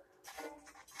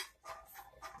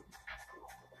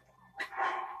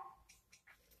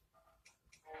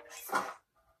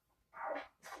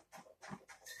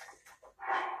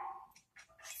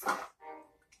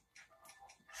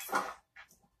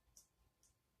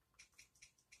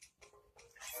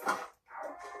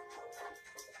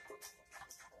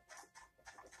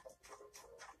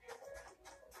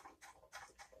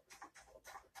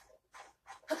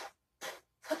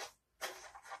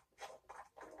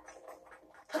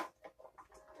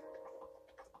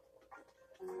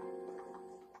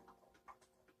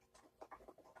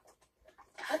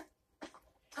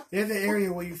 They're the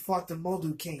area where you fought the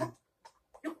Moldu King.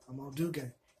 A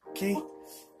Molduga. King.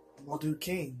 Moldu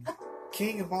King.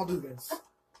 King of Moldugas.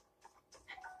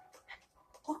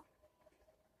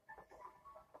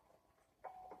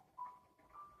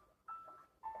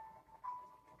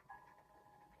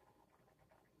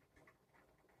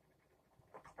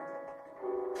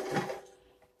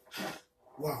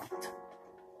 Wow.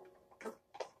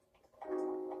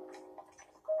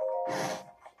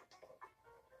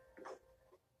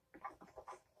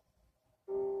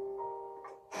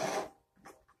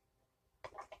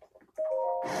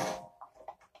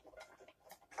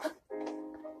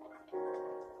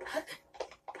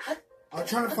 I'm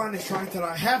trying to find a shrine that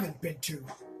I haven't been to.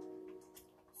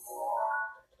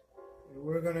 And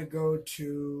we're gonna go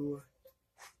to...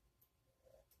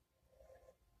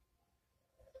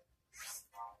 Let's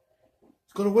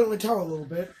go to Whitley Tower a little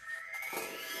bit.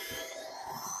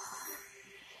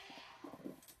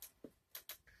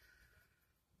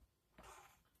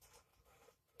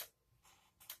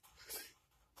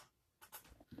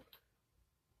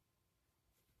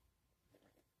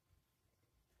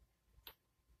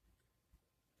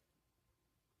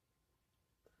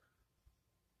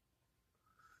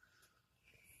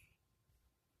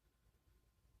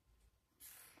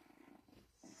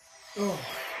 Oh.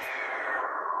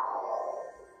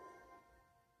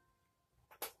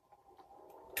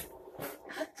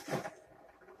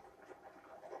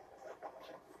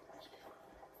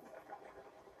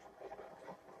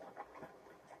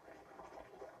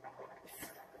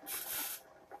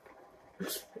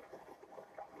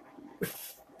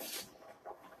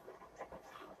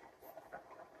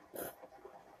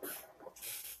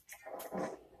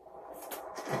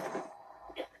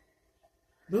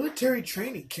 Military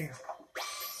training camp.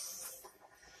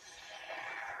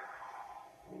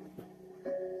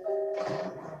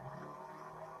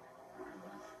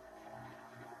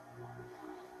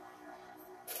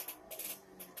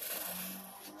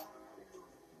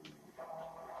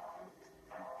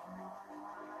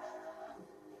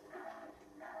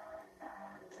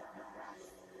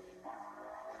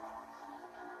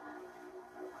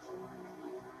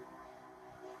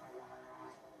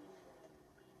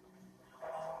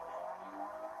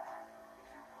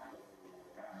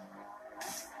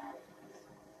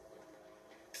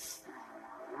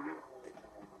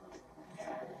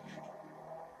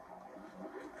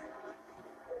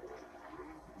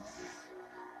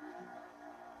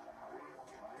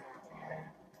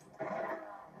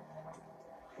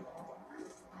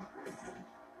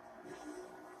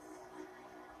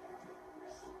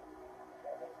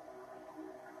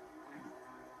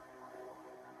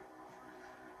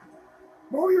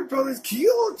 Warrior Brothers, can you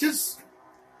all just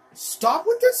stop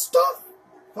with this stuff?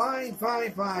 Fine,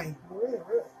 fine, fine.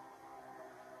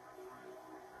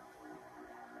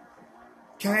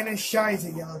 Kinda shy as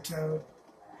a yellow toad.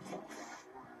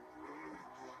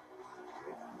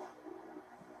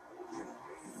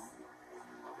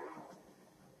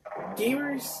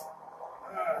 Gamers,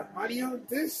 Mario,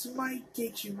 this might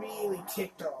get you really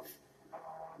ticked off.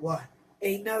 What?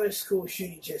 Another school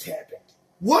shooting just happened.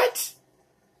 What?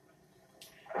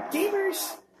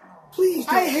 Gamers, please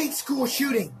don't. I hate school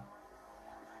shooting.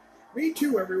 Me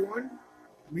too, everyone.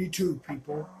 Me too,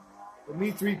 people. Or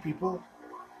me three people.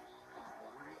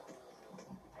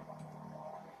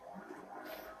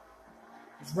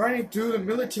 It's running through the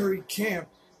military camp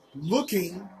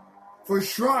looking for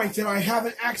shrines that I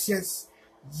haven't accessed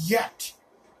yet.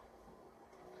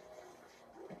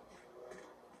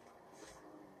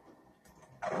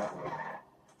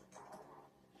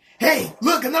 Hey,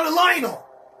 look, another Lionel!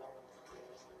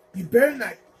 You better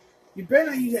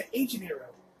not use that ancient arrow.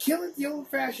 Kill it the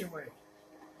old-fashioned way.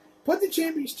 Put the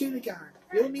champion's tunic on.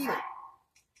 You'll need it.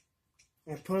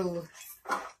 And put a little...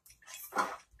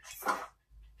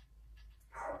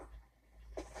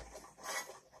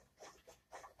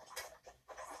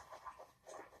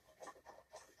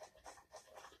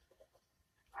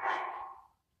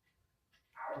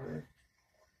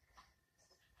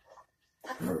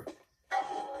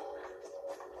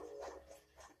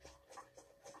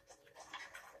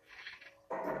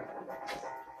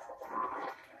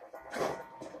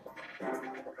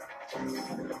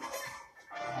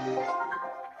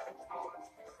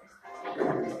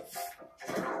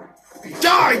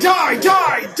 Die, die,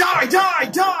 die, die, die,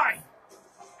 die!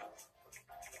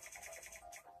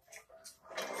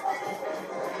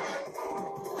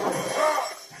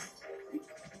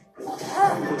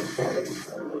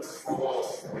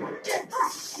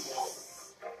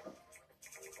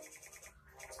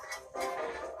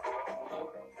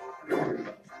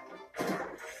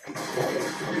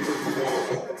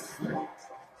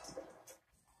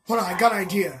 Hold on, I got an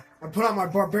idea. I put on my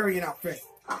barbarian outfit.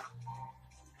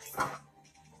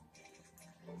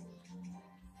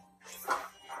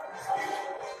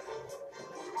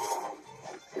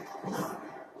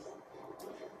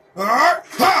 Ha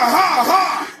ha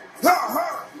ha! Ha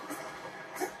ha!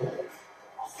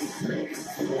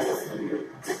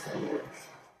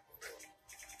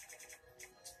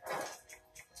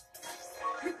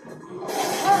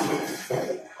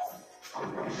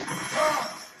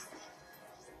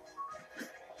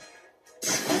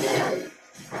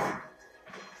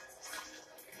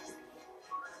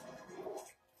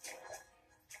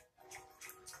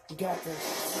 You got this.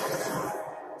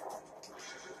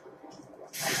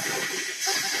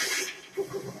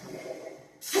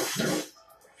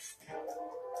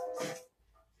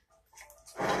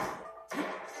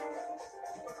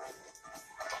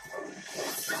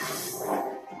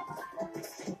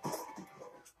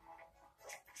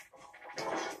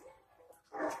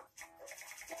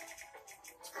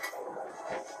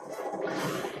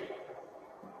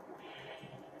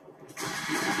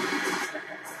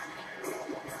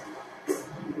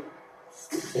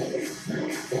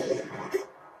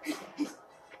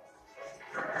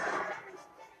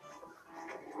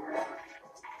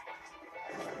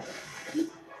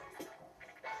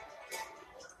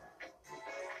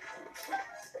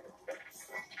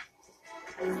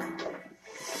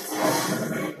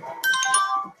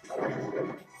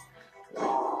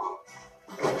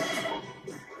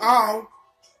 Oh.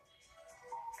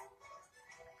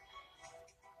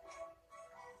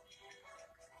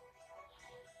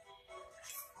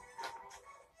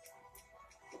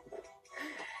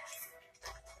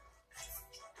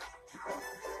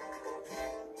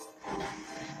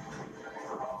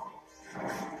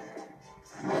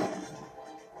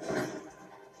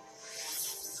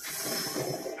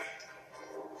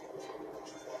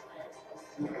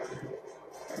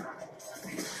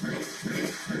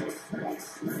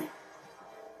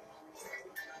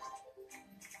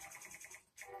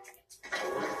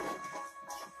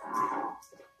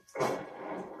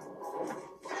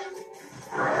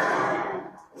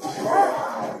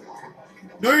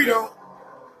 No, you don't.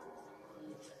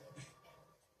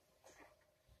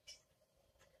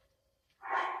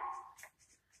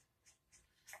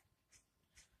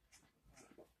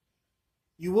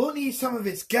 You will need some of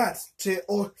its guts to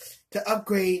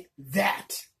upgrade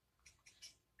that.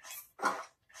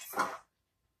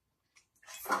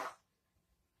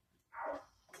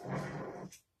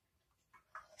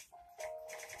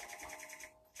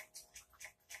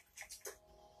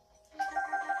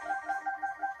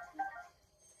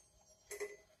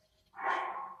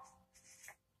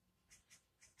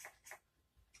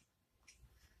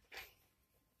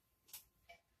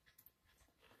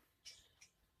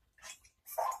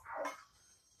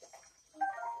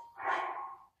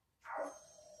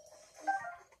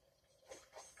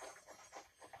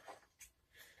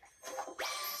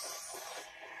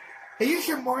 And you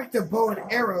should mark the bow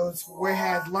and arrows where it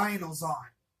has Lionel's on.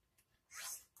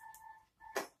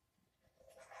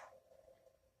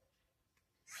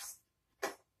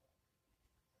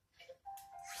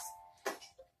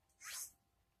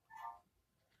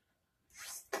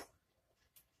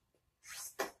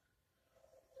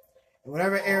 And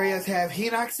whatever areas have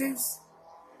Hinoxes,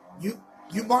 you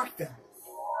mark them.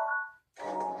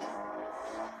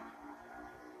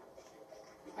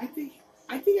 I think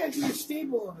I do a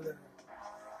stable over there.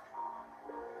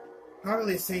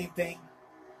 Probably the same thing.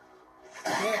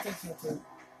 Yeah, I think so too.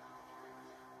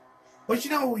 But you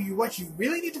know what you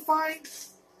really need to find?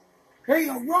 Here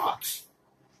you go, rocks.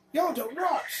 Yo, the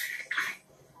rocks.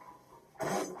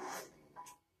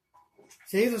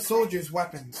 Save the soldiers'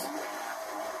 weapons.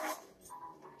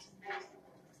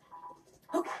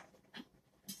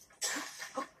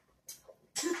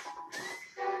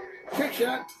 Trick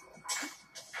shot.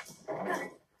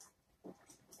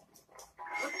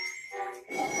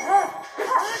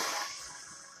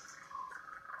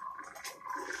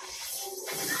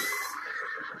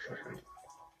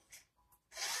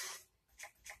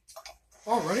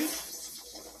 Already?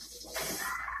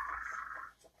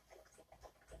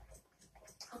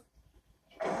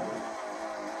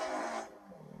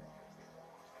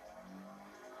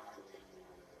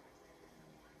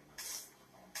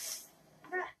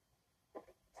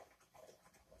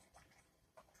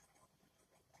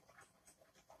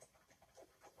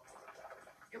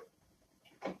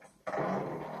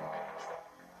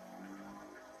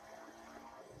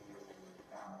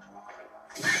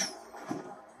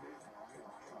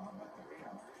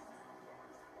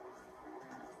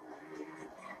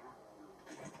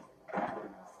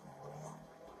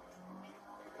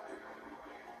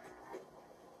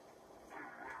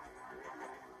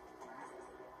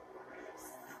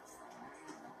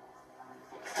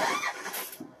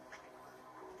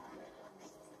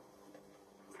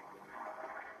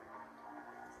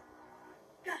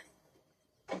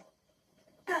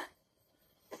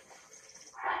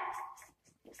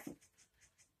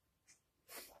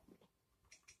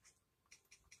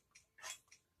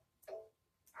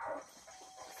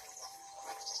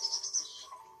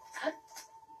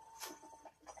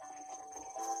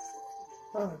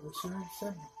 Oh, the Series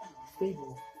 7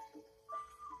 stable.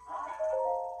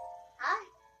 Hi.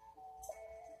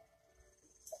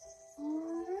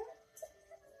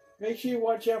 Make sure you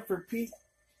watch out for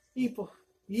people,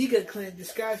 Yiga clan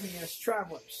disguising as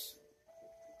travelers.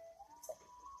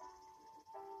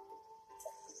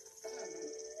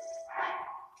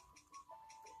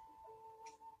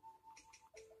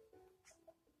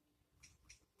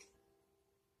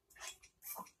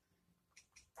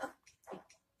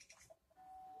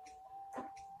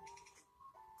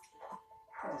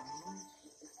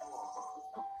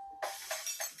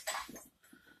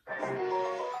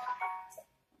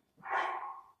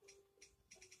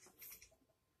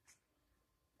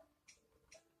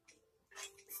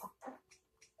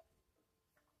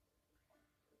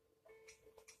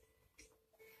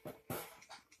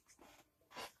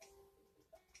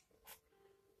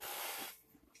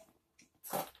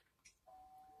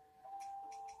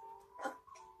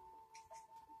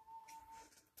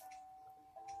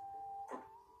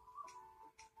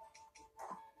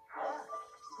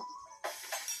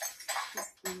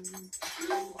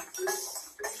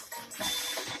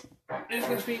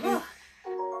 gonna be new.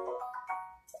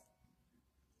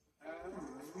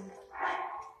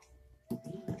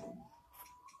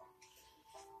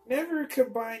 Never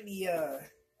combine the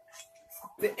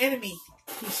enemy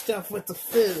stuff with the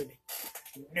food.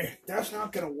 Nah, that's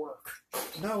not gonna work.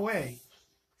 No way.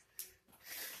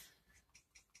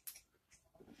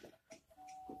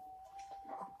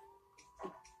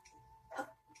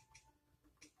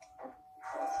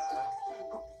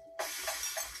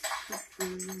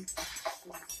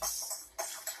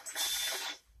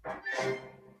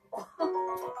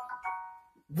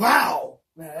 Wow!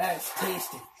 Now that's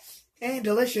tasty. And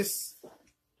delicious.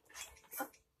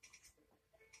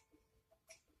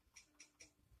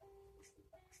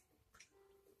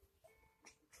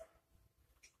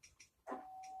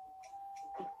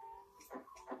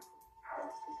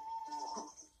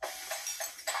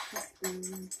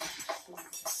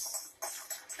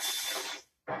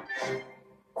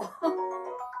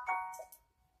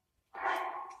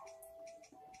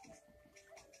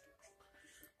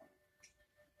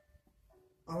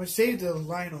 I'm gonna save the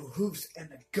lionel hoofs and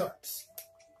the guts.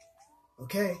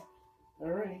 Okay?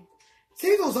 Alright.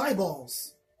 Save those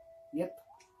eyeballs. Yep.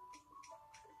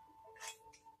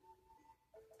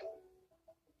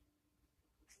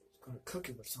 Gonna cook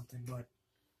it with something, but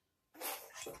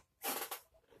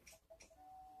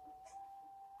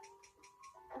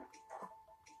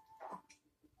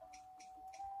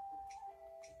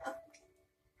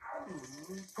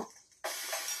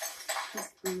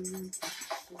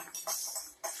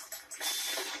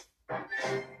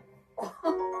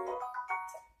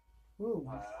Ooh.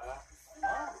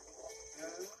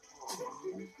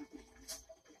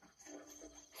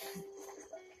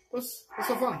 what's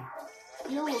so funny?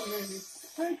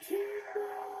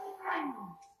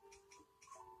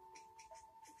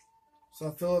 So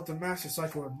I fill up the master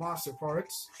cycle with monster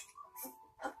parts.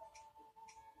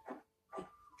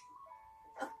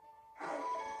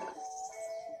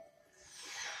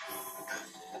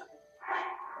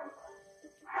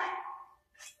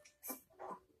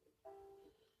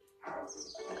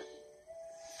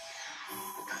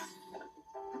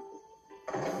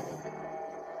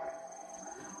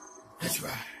 That's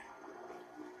right.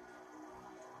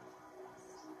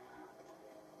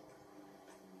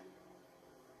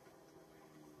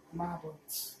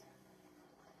 Marbles.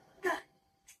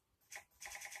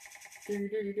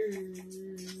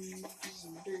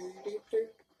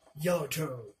 Yellow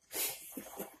toad.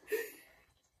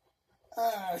 So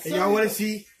And y'all want to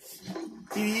see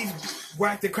these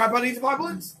whack the crap out of these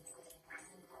moblins?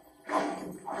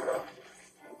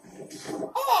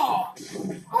 Oh!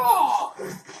 Oh!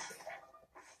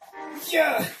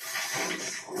 Yeah!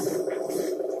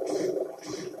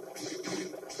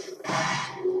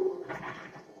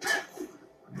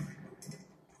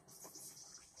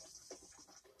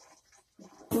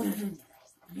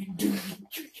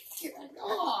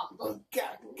 Oh,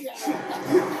 God.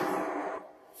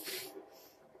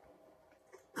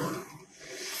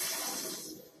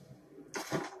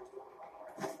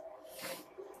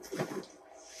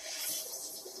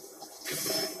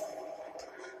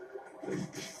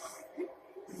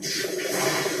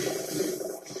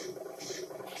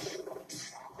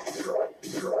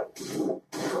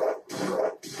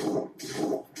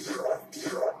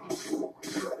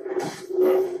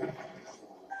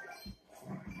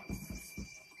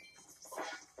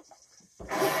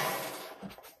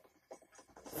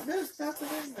 There's nothing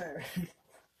in there.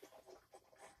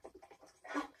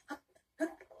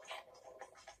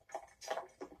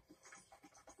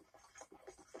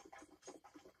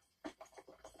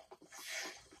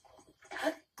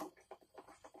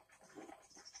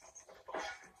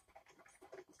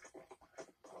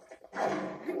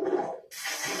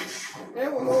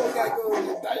 Everyone gotta go with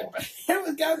the diabetic.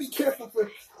 Everyone's gotta be careful for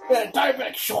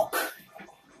diabetic shock.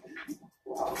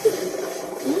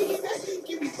 That didn't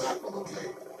give me back a little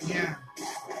bit. Yeah.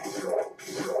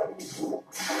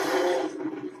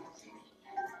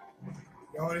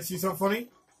 Y'all want to see something funny?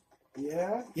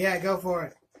 Yeah? Yeah, go for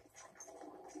it.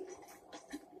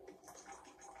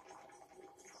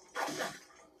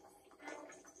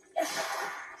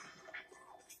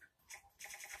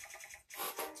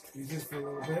 Use this for a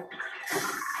little bit.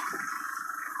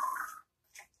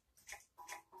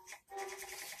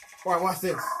 Alright, watch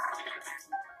this.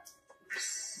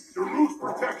 The roof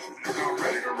protection is now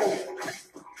ready to roll.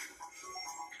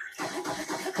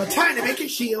 But time to make a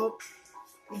shield.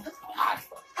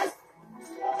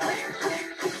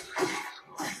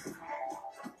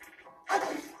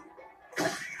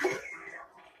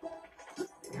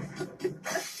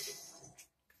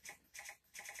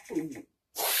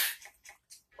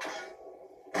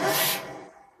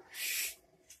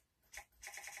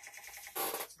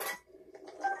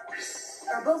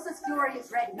 Barbosa's fury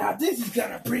is ready. Now this is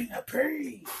gonna bring a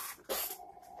pain.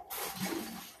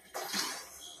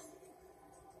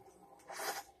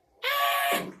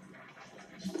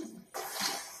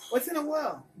 What's in the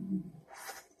well?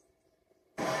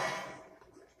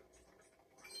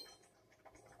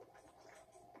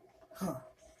 Huh.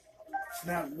 It's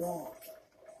not long.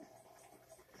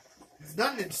 There's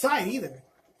nothing inside either.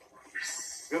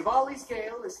 Rivali's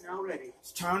scale is now ready.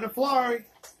 It's time to fly.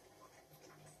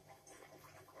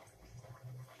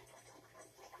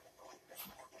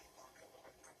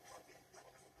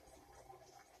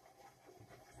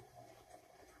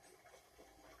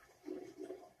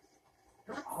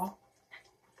 Oh.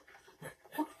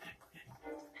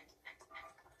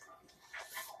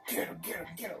 Get him, get him,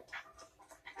 get him.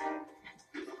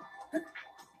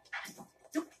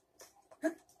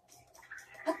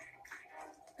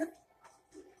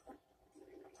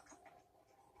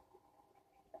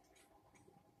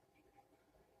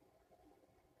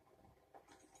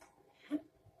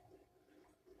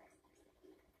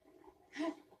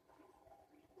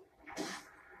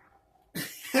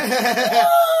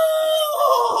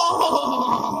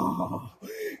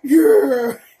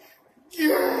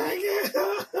 Yeah, yeah, yeah.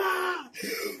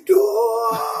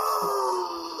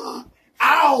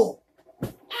 Ow!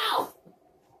 Ow!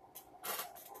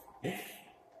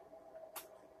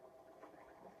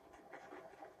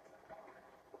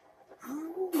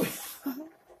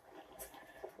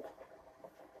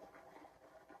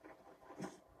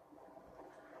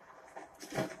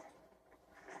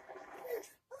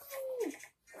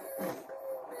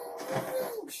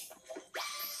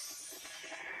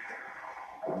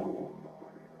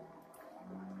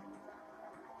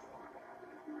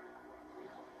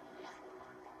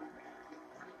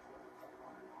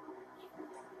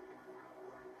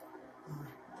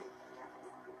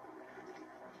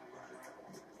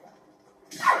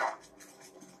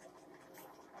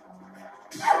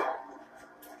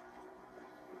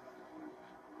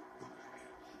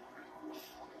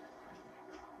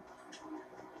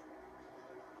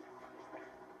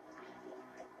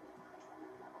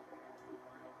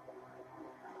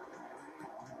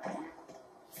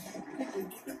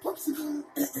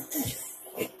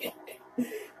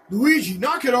 Luigi,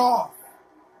 knock it off!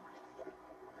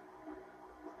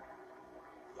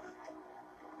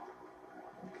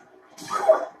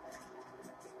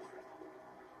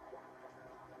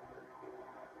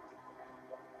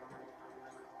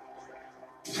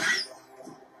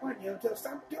 Come on, Yoto,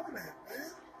 stop doing that, man.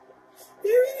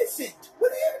 They're innocent.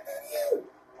 What are they ever do to you?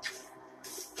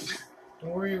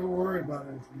 Don't worry about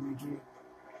it, Luigi.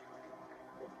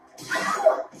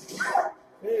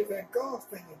 There's that golf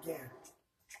thing again.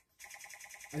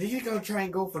 I think he's gonna try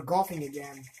and go for golfing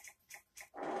again.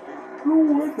 No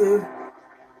wonder.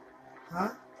 Huh?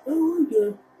 No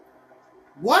wonder.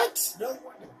 What? No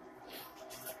wonder.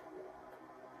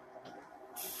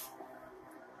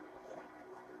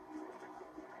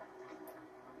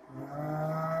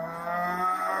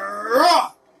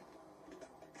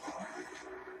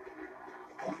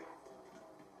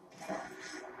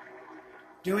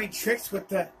 Doing tricks with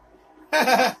the...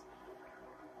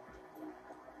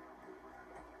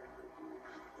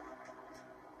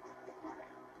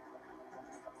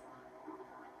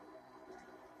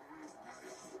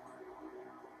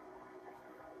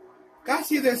 Guys,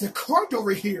 see, there's a cart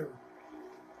over here.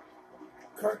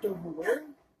 Cart over where?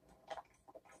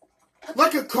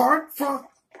 Like a cart from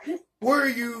where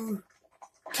you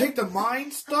take the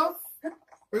mine stuff,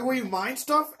 or where you mine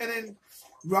stuff, and then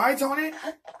rides on it.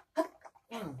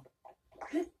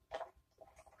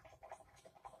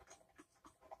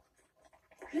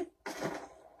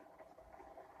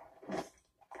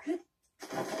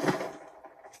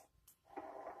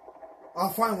 I'll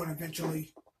find one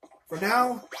eventually. For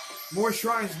now, more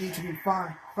shrines need to be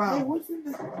found. Hey, what's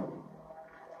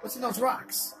in those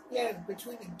rocks? Yeah,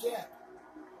 between the gap.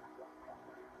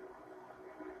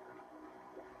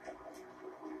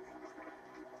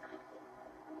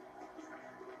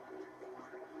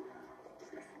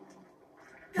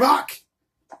 Rock!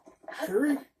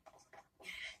 Hurry.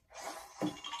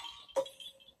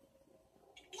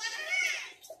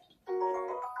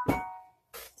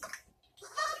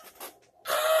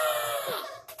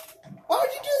 Why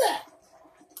would you do that?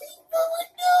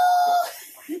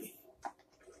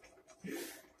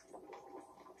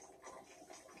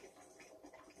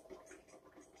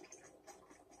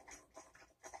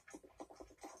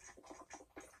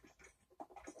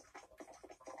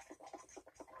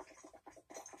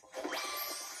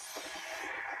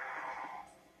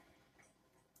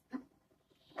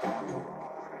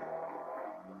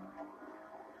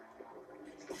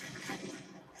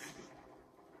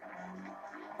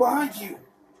 Behind you.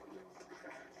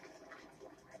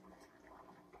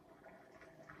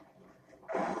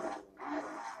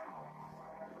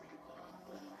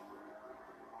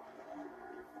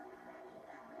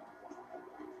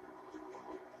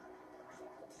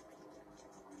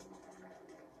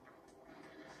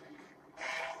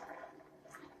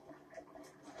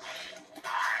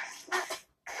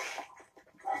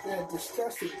 That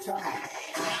disgusting time.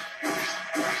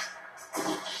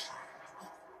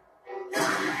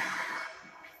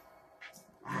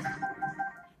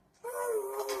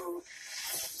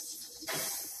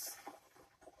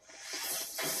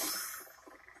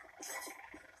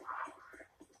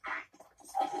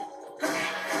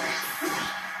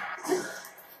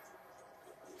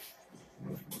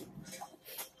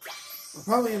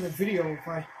 Probably in the video if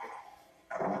I,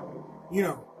 you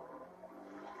know.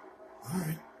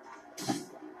 Alright.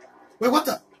 Wait, what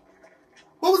the?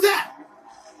 What was that?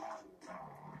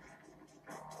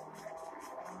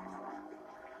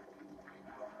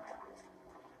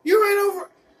 You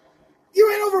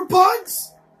ran over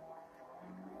bugs?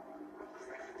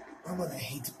 My mother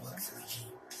hates bugs, Luigi.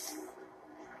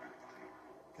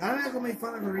 I'm not gonna make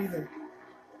fun of her either.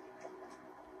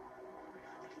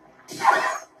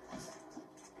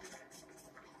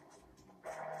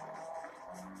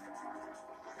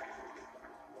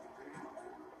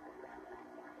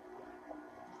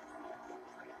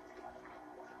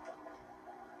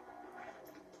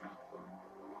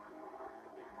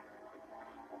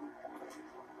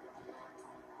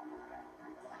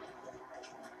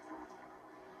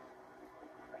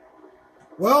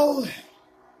 Well,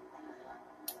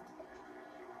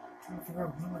 trying to figure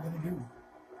out what am I gonna do.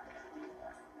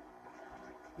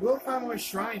 We'll find more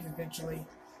shrines eventually.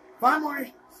 Find more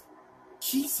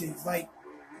cheeses, like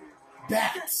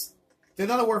bats. There's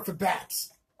another word for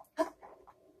bats.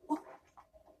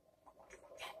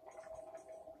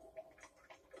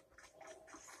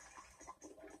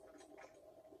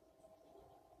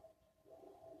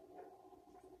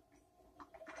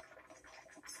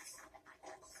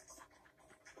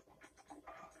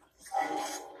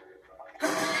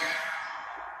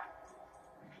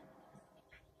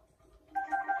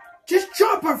 Just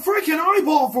chop a freaking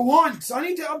eyeball for once. I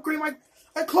need to upgrade my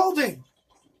clothing.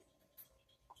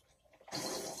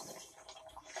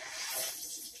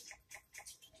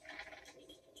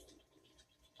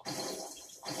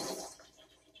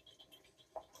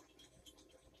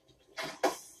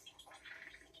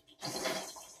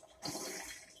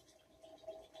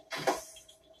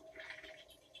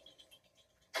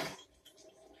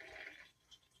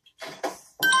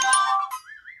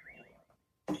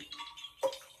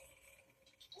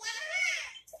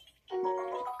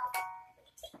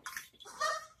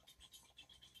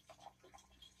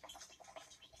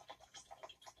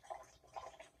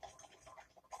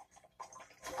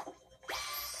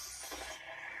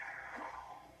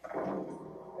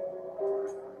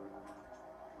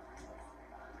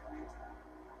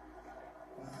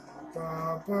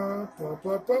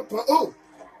 Oh!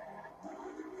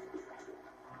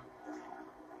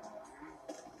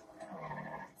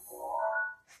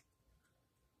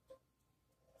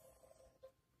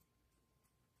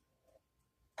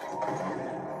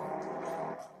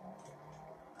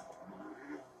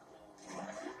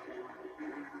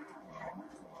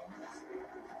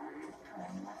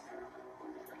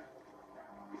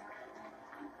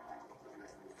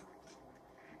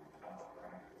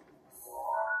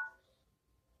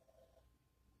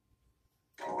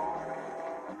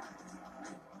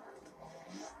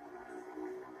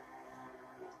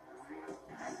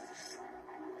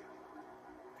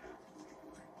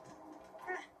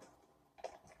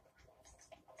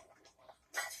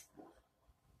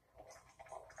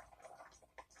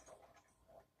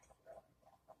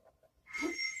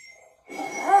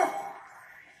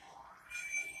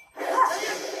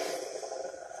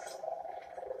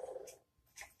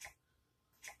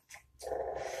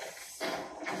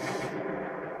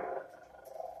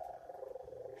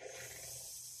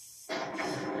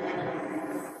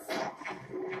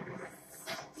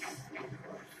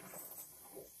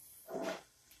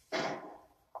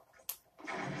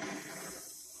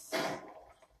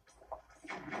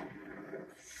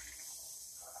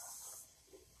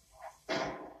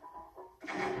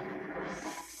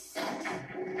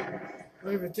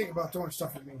 Don't even think about throwing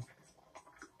stuff at me.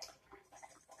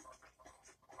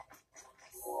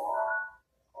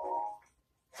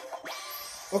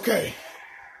 Okay.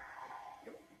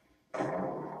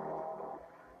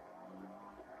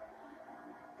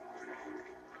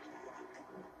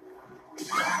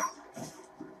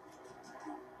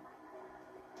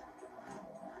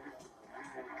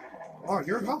 Oh,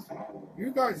 your house.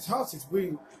 You guys' house is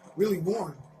really, really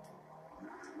warm.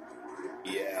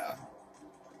 Yeah.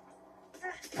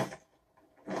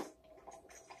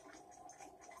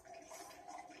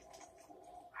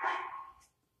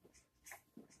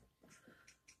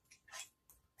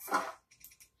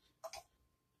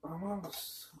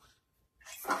 Almost.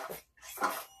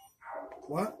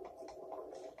 What?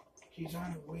 She's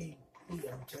on her way. I'm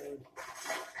tired.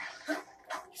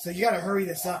 So you gotta hurry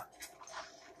this up.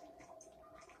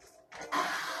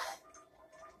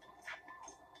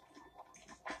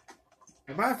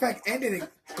 As a matter of fact, ended it.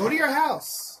 Go to your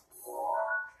house.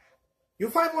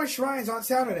 You'll find more shrines on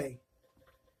Saturday.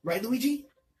 Right, Luigi?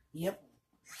 Yep.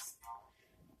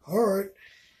 Alright.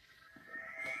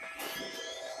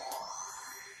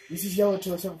 This is Yellow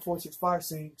Tail 7465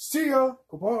 saying, see ya.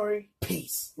 Goodbye.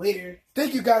 Peace. Later.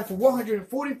 Thank you guys for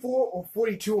 144 or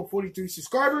 42 or 43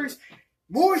 subscribers.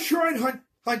 More shrine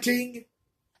hunting.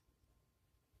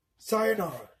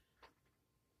 Sayonara.